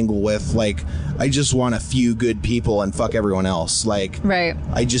that I mingle with. Like, I just want a few good people and fuck everyone else. Like, Right.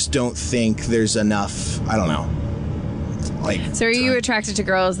 I just don't think there's enough. I don't know. Like, So are you attracted to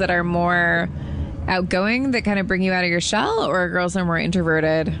girls that are more outgoing, that kind of bring you out of your shell, or girls that are more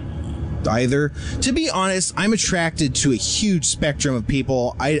introverted? either? To be honest, I'm attracted to a huge spectrum of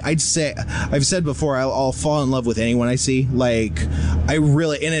people. I'd say, I've said before, I'll fall in love with anyone I see. Like, I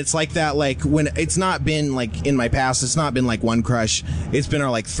really, and it's like that, like, when it's not been like in my past, it's not been like one crush. It's been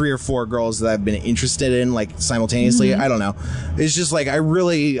like 3 or 4 girls that I've been interested in, like, simultaneously. I don't know. It's just like, I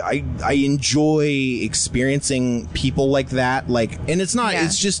enjoy experiencing people like that. Like, and it's not, Yeah.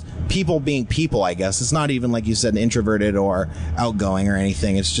 it's just people being people, I guess. It's not even like you said, introverted or outgoing or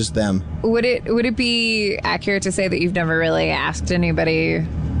anything. It's just them. Would it be accurate to say that you've never really asked anybody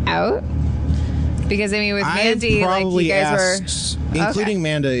out? Because I mean, with Mandy, I've like, probably you guys asked, were including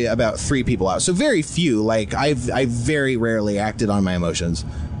Mandy, about 3 people out. So very few. Like, I very rarely acted on my emotions.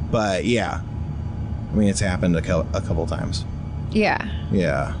 But yeah, I mean, it's happened a couple times. yeah,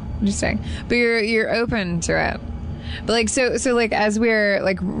 Yeah. interesting. But you're open to it. But like so like as we're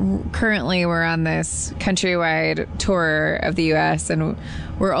like currently we're on this countrywide tour of the U.S. and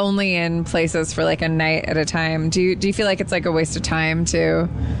we're only in places for like a night at a time. Do you feel like it's like a waste of time to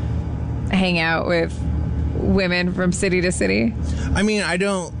hang out with women from city to city? I mean, I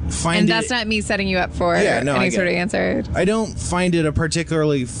don't find And it. that's not me setting you up for Yeah, no, I any get sort of it. answer. I don't find it a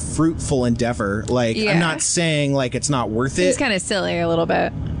particularly fruitful endeavor. Like, Yeah. I'm not saying like it's not worth It's it. kind of silly a little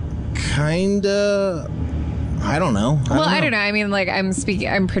bit. Kinda. I don't know. I don't know. I mean, like,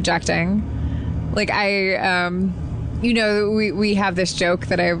 I'm projecting. Like, you know, we have this joke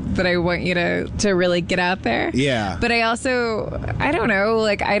that I want you to really get out there. Yeah. But I also, I don't know.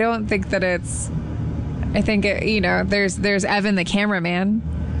 Like, I don't think that it's. I think you know, there's Evan the cameraman,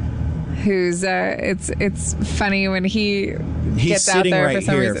 who's it's funny when he He's gets out sitting there right for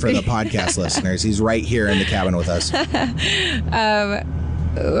some here reason. for the podcast listeners. He's right here in the cabin with us.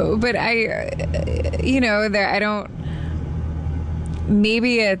 But I, you know, I don't.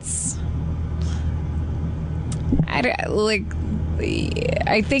 Maybe it's. I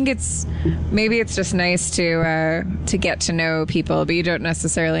think it's maybe it's just nice to get to know people, but you don't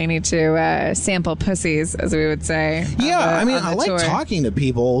necessarily need to sample pussies, as we would say. Yeah, I mean, on the I like tour. talking to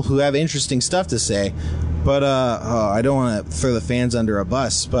people who have interesting stuff to say, but I don't want to throw the fans under a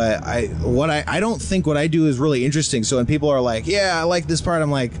bus. But I don't think what I do is really interesting. So when people are like, "Yeah, I like this part,"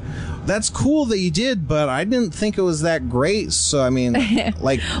 I'm like, "That's cool that you did, but I didn't think it was that great." So I mean,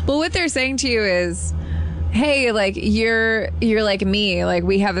 like, Well, what they're saying to you is, hey, like you're like me, like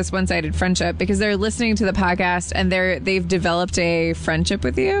we have this one-sided friendship, because they're listening to the podcast and they've developed a friendship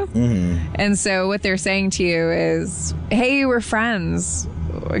with you. And so what they're saying to you is, hey, we're friends.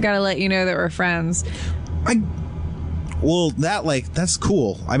 let you know that we're friends. That's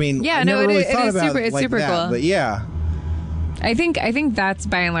cool. I mean, Yeah, I no, never really it thought is about super- it it's like super that, cool. But yeah, I think that's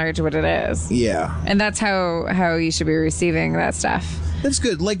by and large what it is. yeah. And that's how you should be receiving that stuff. That's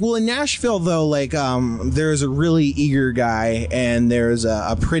good. Like, well, in Nashville, though, like, there's a really eager guy and there's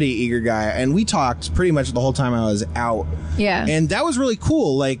a pretty eager guy. And we talked pretty much the whole time I was out. Yeah. And that was really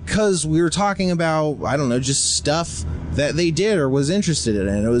cool, like, because we were talking about, I don't know, just stuff that they did or was interested in.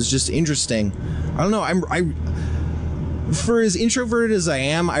 And it was just interesting. I don't know. For as introverted as I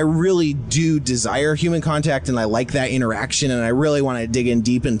am, I really do desire human contact and I like that interaction and I really want to dig in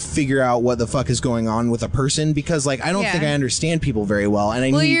deep and figure out what the fuck is going on with a person because, like, I don't Yeah. think I understand people very well.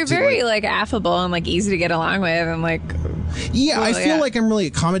 And Well, need you're to, very like affable and like easy to get along with and like yeah, I Well, feel yeah. like I'm really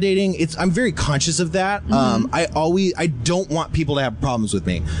accommodating. I'm very conscious of that. I don't want people to have problems with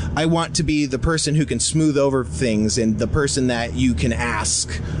me. I want to be the person who can smooth over things and the person that you can ask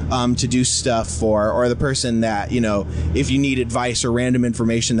to do stuff for, or the person that, you know, if you need advice or random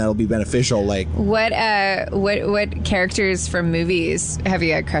information that'll be beneficial. Like, what characters from movies have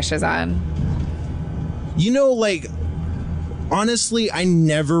you had crushes on? you know, like, honestly, I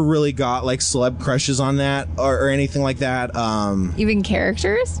never really got like celeb crushes on that or anything like that. Even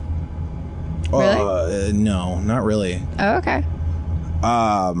characters? Really? No, not really. Oh, okay.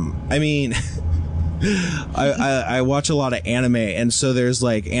 I mean, I watch a lot of anime, and so there's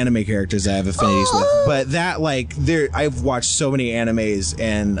like anime characters I have affinities with. But that, like, I've watched so many animes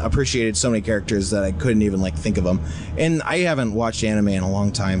and appreciated so many characters that I couldn't even like think of them. And I haven't watched anime in a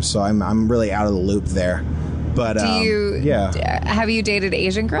long time, so I'm really out of the loop there. But have you dated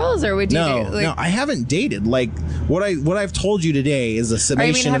Asian girls, or would you? No, I haven't dated. Like, what I've told you today is a Or I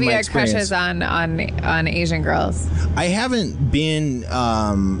summation mean, have of you my had experience. crushes on Asian girls? I haven't been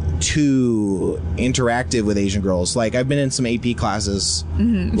too interactive with Asian girls. Like, I've been in some AP classes.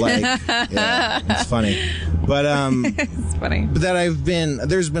 Like, yeah, it's funny, but It's funny. but that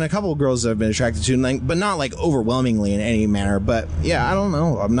there's been a couple of girls that I've been attracted to, and like, but not like overwhelmingly in any manner. But yeah, I don't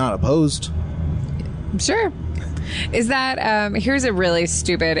know. I'm not opposed. Sure. Is that here's a really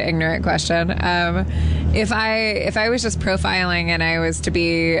stupid, ignorant question. If I was just profiling and I was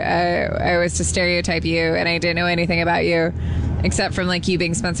to stereotype you and I didn't know anything about you except from like you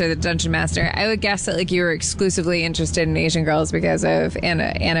being Spencer the Dungeon Master, I would guess that like you were exclusively interested in Asian girls because of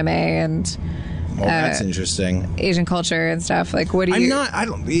anime and Well, that's interesting. Asian culture and stuff. Like, what do you?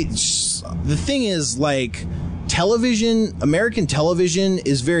 The thing is, like, American television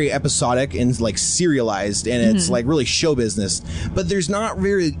is very episodic and like serialized, and it's like really show business. But there's not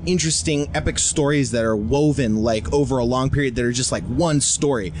very interesting epic stories that are woven like over a long period that are just like one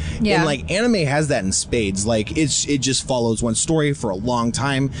story. Yeah. And like anime has that in spades. Like it just follows one story for a long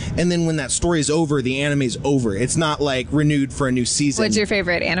time, and then when that story is over, the anime's over. It's not like renewed for a new season. What's your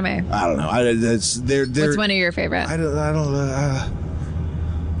favorite anime? I don't know. What's one of your favorite? I don't.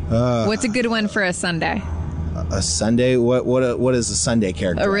 What's a good one for a Sunday? A Sunday? What is a Sunday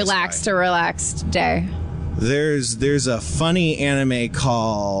character? A relaxed day. There's a funny anime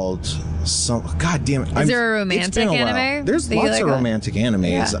called God damn it. Is there a it's romantic been a while. anime There's that you lots like of a lot? romantic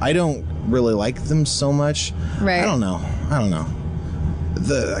animes. Yeah. I don't really like them so much. Right. I don't know.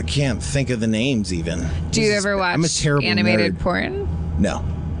 I can't think of the names even. Do you ever watch I'm a terrible animated nerd. porn? No.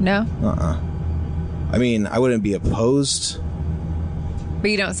 No? I mean, I wouldn't be opposed. But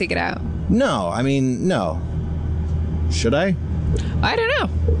you don't seek it out? No. I mean, no. Should I? I don't know.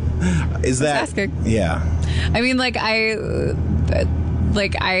 Is that asking. Yeah. I mean, like I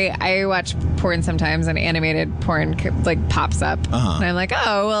watch porn sometimes, and animated porn like pops up, and I'm like,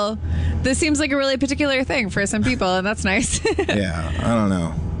 oh well, this seems like a really particular thing for some people, and that's nice. Yeah. I don't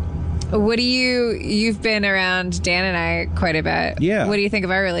know. What do you've been around Dan and I quite a bit. Yeah. What do you think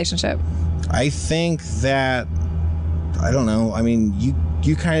of our relationship? I think that, I don't know. I mean,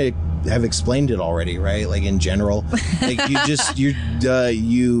 you kind of have explained it already, right? Like in general, like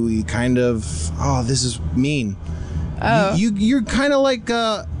you kind of, oh, this is mean. Oh. You're kind of like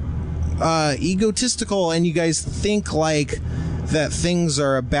egotistical, and you guys think like that things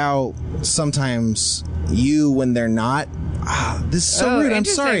are about sometimes you when they're not. This is so rude. I'm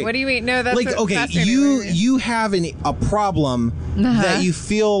interesting. sorry. What do you mean? No, that's like, okay, fascinating. you have a problem that you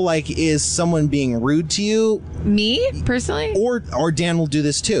feel like is someone being rude to you, Me personally? or Dan will do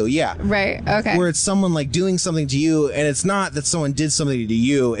this too. Yeah. Right. Okay. Where it's someone like doing something to you, and it's not that someone did something to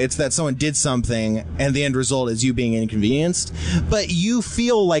you, it's that someone did something and the end result is you being inconvenienced. But you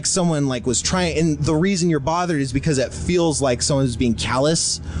feel like someone like was trying, and the reason you're bothered is because it feels like someone's being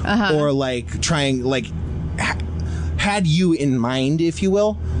callous or like trying, like had you in mind, if you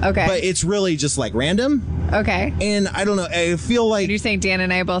will. Okay. But it's really just like random. Okay. And I don't know. I feel like You're saying Dan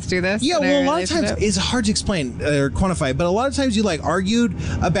and I both do this? yeah, in well, our a lot of times relationship? it's hard to explain or quantify, but a lot of times you like argued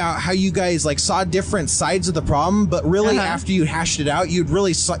about how you guys like saw different sides of the problem, but really after you hashed it out, you'd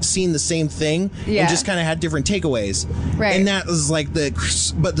really seen the same thing Yeah. and just kind of had different takeaways. Right. And that is like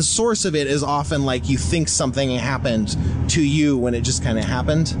but the source of it is often like you think something happened to you when it just kind of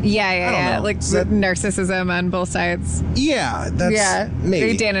happened. Yeah, I don't know. like Is that- narcissism on both sides. Yeah, that's Yeah,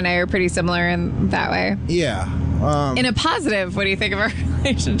 maybe. Dan and I are pretty similar in that way. Yeah. In a positive, what do you think of our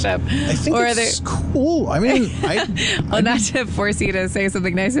relationship? I think or it's cool. I mean, well, not to force you to say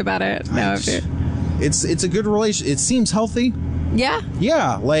something nice about it. No, it's a good relation. It seems healthy. yeah,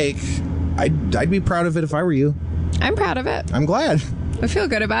 Yeah, like I'd be proud of it if I were you. I'm proud of it. I'm glad. I feel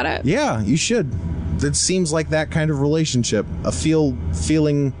good about it. Yeah, you should. It seems like that kind of relationship, a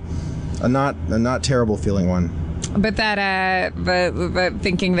not terrible feeling one. But that, but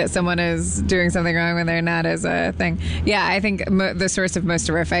thinking that someone is doing something wrong when they're not is a thing. Yeah, I think the source of most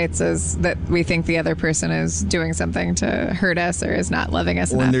of our fights is that we think the other person is doing something to hurt us or is not loving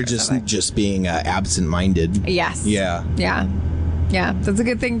us enough. When they're or something. just being absent-minded. Yes. Yeah. Yeah. Yeah. That's a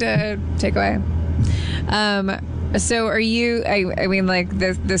good thing to take away. So are you, I mean, like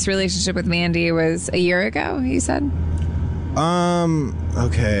this relationship with Mandy was a year ago, you said?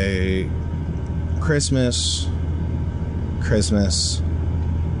 Okay. Christmas.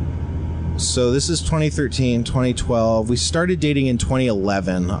 So this is 2013, 2012. We started dating in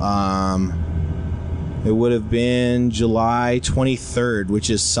 2011. It would have been July 23rd, which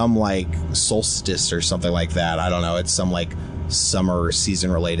is some like solstice or something like that. I don't know. It's some like summer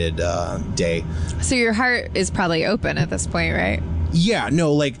season related day. So your heart is probably open at this point, right? Yeah,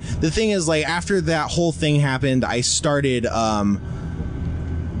 no, like the thing is like after that whole thing happened, I started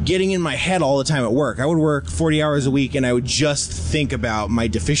getting in my head all the time at work. I would work 40 hours a week and I would just think about my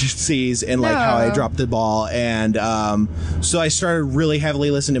deficiencies and like how I dropped the ball. And so I started really heavily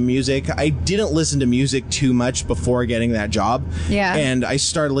listening to music. I didn't listen to music too much before getting that job. Yeah. And I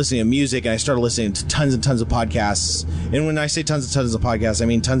started listening to music and I started listening to tons and tons of podcasts. And when I say tons and tons of podcasts, I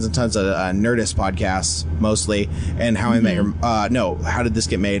mean tons and tons of Nerdist podcasts mostly. And How I Met Your... How Did This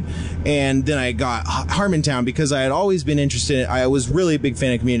Get Made? And then I got Harmontown because I had always been interested. I was really a big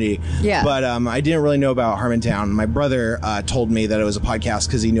fan of Community. Yeah. But I didn't really know about Harmontown. My brother told me that it was a podcast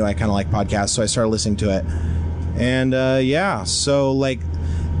because he knew I kind of like podcasts. So I started listening to it. And yeah, so like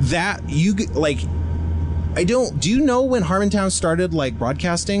that, you like... do you know when Harmontown started like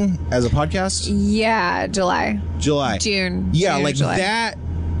broadcasting as a podcast? Yeah, July. June. Yeah, June or like July. that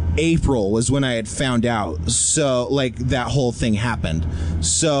April was when I had found out. So like that whole thing happened.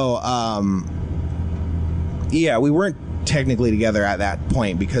 So yeah, we weren't technically together at that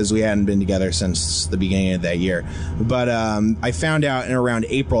point because we hadn't been together since the beginning of that year. But I found out in around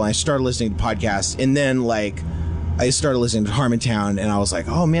April and I started listening to podcasts, and then like I started listening to Harmontown and I was like,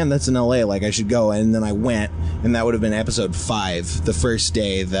 oh man, that's in LA, like I should go. And then I went, and that would have been episode 5, the first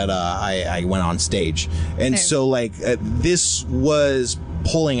day that I went on stage. And so like this was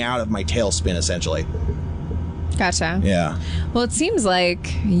pulling out of my tailspin essentially. Gotcha. Yeah. Well, it seems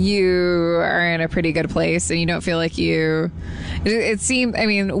like you are in a pretty good place and you don't feel like you... It seems... I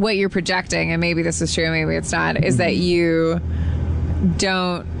mean, what you're projecting, and maybe this is true, maybe it's not, is that you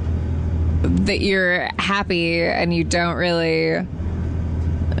don't... That you're happy and you don't really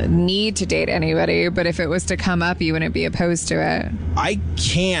need to date anybody, but if it was to come up, you wouldn't be opposed to it. I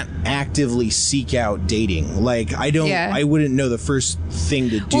can't actively seek out dating. Like, I wouldn't know the first thing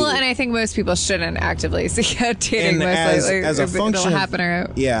to do. Well, and I think most people shouldn't actively seek out dating. And as a function it'll of- happen or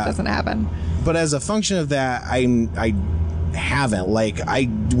it yeah. doesn't happen. But as a function of that, I haven't. Like, I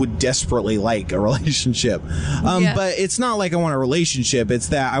would desperately like a relationship. Yeah. But it's not like I want a relationship. It's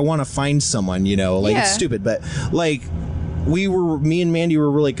that I want to find someone, you know? Like, Yeah. it's stupid. But, like... me and Mandy were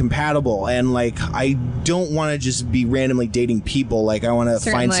really compatible, and like I don't want to just be randomly dating people. Like I want to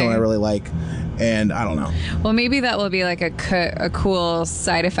find Certainly. someone I really like, and I don't know. Well, maybe that will be like a cool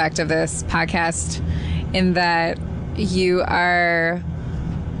side effect of this podcast, in that you are,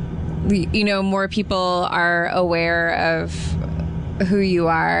 you know, more people are aware of who you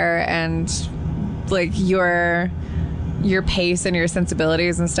are and like your pace and your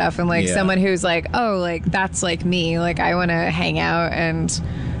sensibilities and stuff, and like Yeah. someone who's like, oh, like that's like me, like I want to hang out and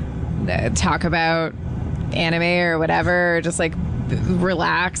talk about anime or whatever, or just like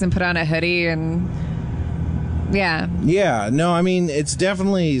relax and put on a hoodie and yeah. Yeah, no, I mean it's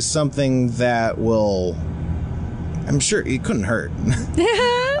definitely something that will I'm sure it couldn't hurt.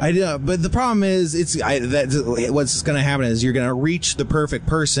 But the problem is, what's going to happen is you're going to reach the perfect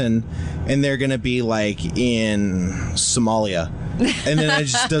person, and they're going to be like in Somalia, and then it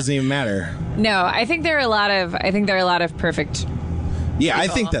just doesn't even matter. No, I think there are a lot of perfect. Yeah,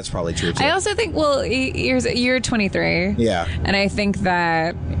 people. I think that's probably true too. I also think, well, you're 23. Yeah, and I think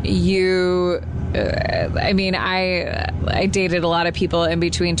that you. I mean, I dated a lot of people in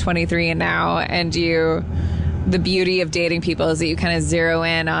between 23 and now, and the beauty of dating people is that you kind of zero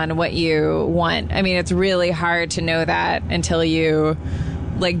in on what you want. I mean, it's really hard to know that until you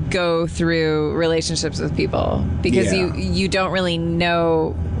like go through relationships with people, because you don't really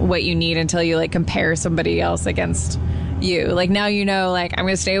know what you need until you like compare somebody else against you. Like now you know, like, I'm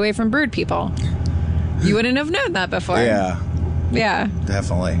going to stay away from brood people. You wouldn't have known that before. Yeah.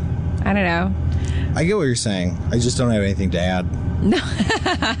 Definitely. I don't know. I get what you're saying. I just don't have anything to add. No.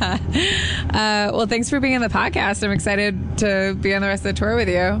 Well, thanks for being on the podcast. I'm excited to be on the rest of the tour with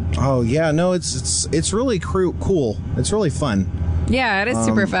you. Oh yeah, no, it's really cool. It's really fun. Yeah, it is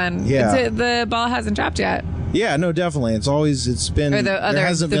super fun. Yeah, the ball hasn't dropped yet. Yeah, no, definitely. It's been. Or the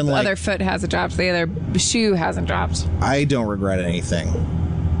other foot hasn't dropped. The other shoe hasn't dropped. I don't regret anything.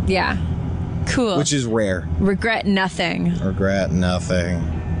 Yeah, cool. Which is rare. Regret nothing. Regret nothing.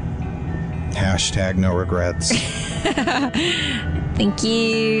 Hashtag no regrets. Thank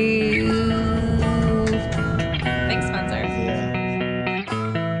you. Thanks, Spencer. Yeah.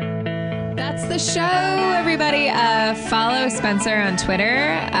 That's the show, everybody. Follow Spencer on Twitter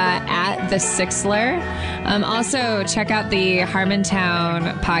at The Sixler. Also, check out the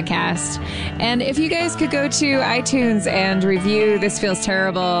Harmontown podcast. And if you guys could go to iTunes and review This Feels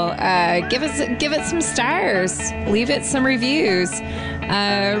Terrible, give it some stars. Leave it some reviews.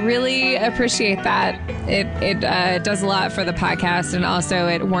 Really appreciate that. It does a lot for the podcast, and also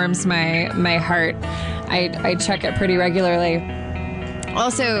it warms my heart. I check it pretty regularly.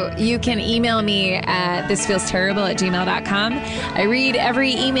 Also, you can email me at thisfeelsterrible@gmail.com. I read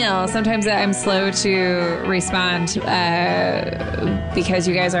every email. Sometimes I'm slow to respond because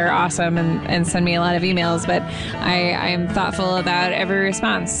you guys are awesome and send me a lot of emails, but I'm thoughtful about every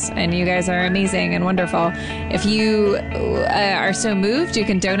response, and you guys are amazing and wonderful. If you are so moved, you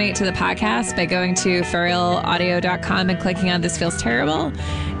can donate to the podcast by going to feralaudio.com and clicking on This Feels Terrible.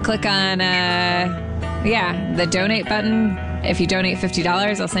 Click on the donate button. If you donate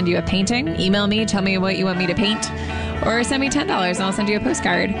 $50, I'll send you a painting. Email me, tell me what you want me to paint, or send me $10 and I'll send you a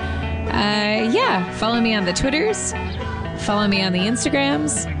postcard. Follow me on the Twitters, follow me on the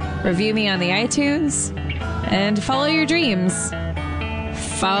Instagrams, review me on the iTunes, and follow your dreams.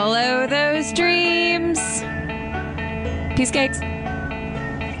 Follow those dreams. Peace cakes.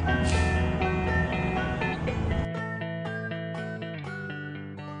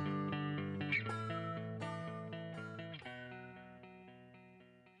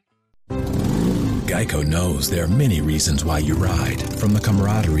 Geico knows there are many reasons why you ride. From the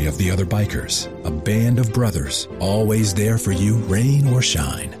camaraderie of the other bikers, a band of brothers, always there for you, rain or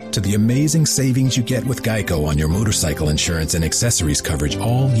shine, to the amazing savings you get with Geico on your motorcycle insurance and accessories coverage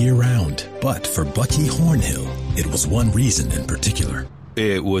all year round. But for Bucky Hornhill, it was one reason in particular.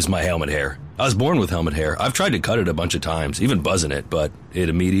 It was my helmet hair. I was born with helmet hair. I've tried to cut it a bunch of times, even buzzing it, but it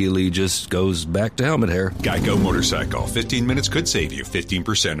immediately just goes back to helmet hair. Geico Motorcycle. 15 minutes could save you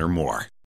 15% or more.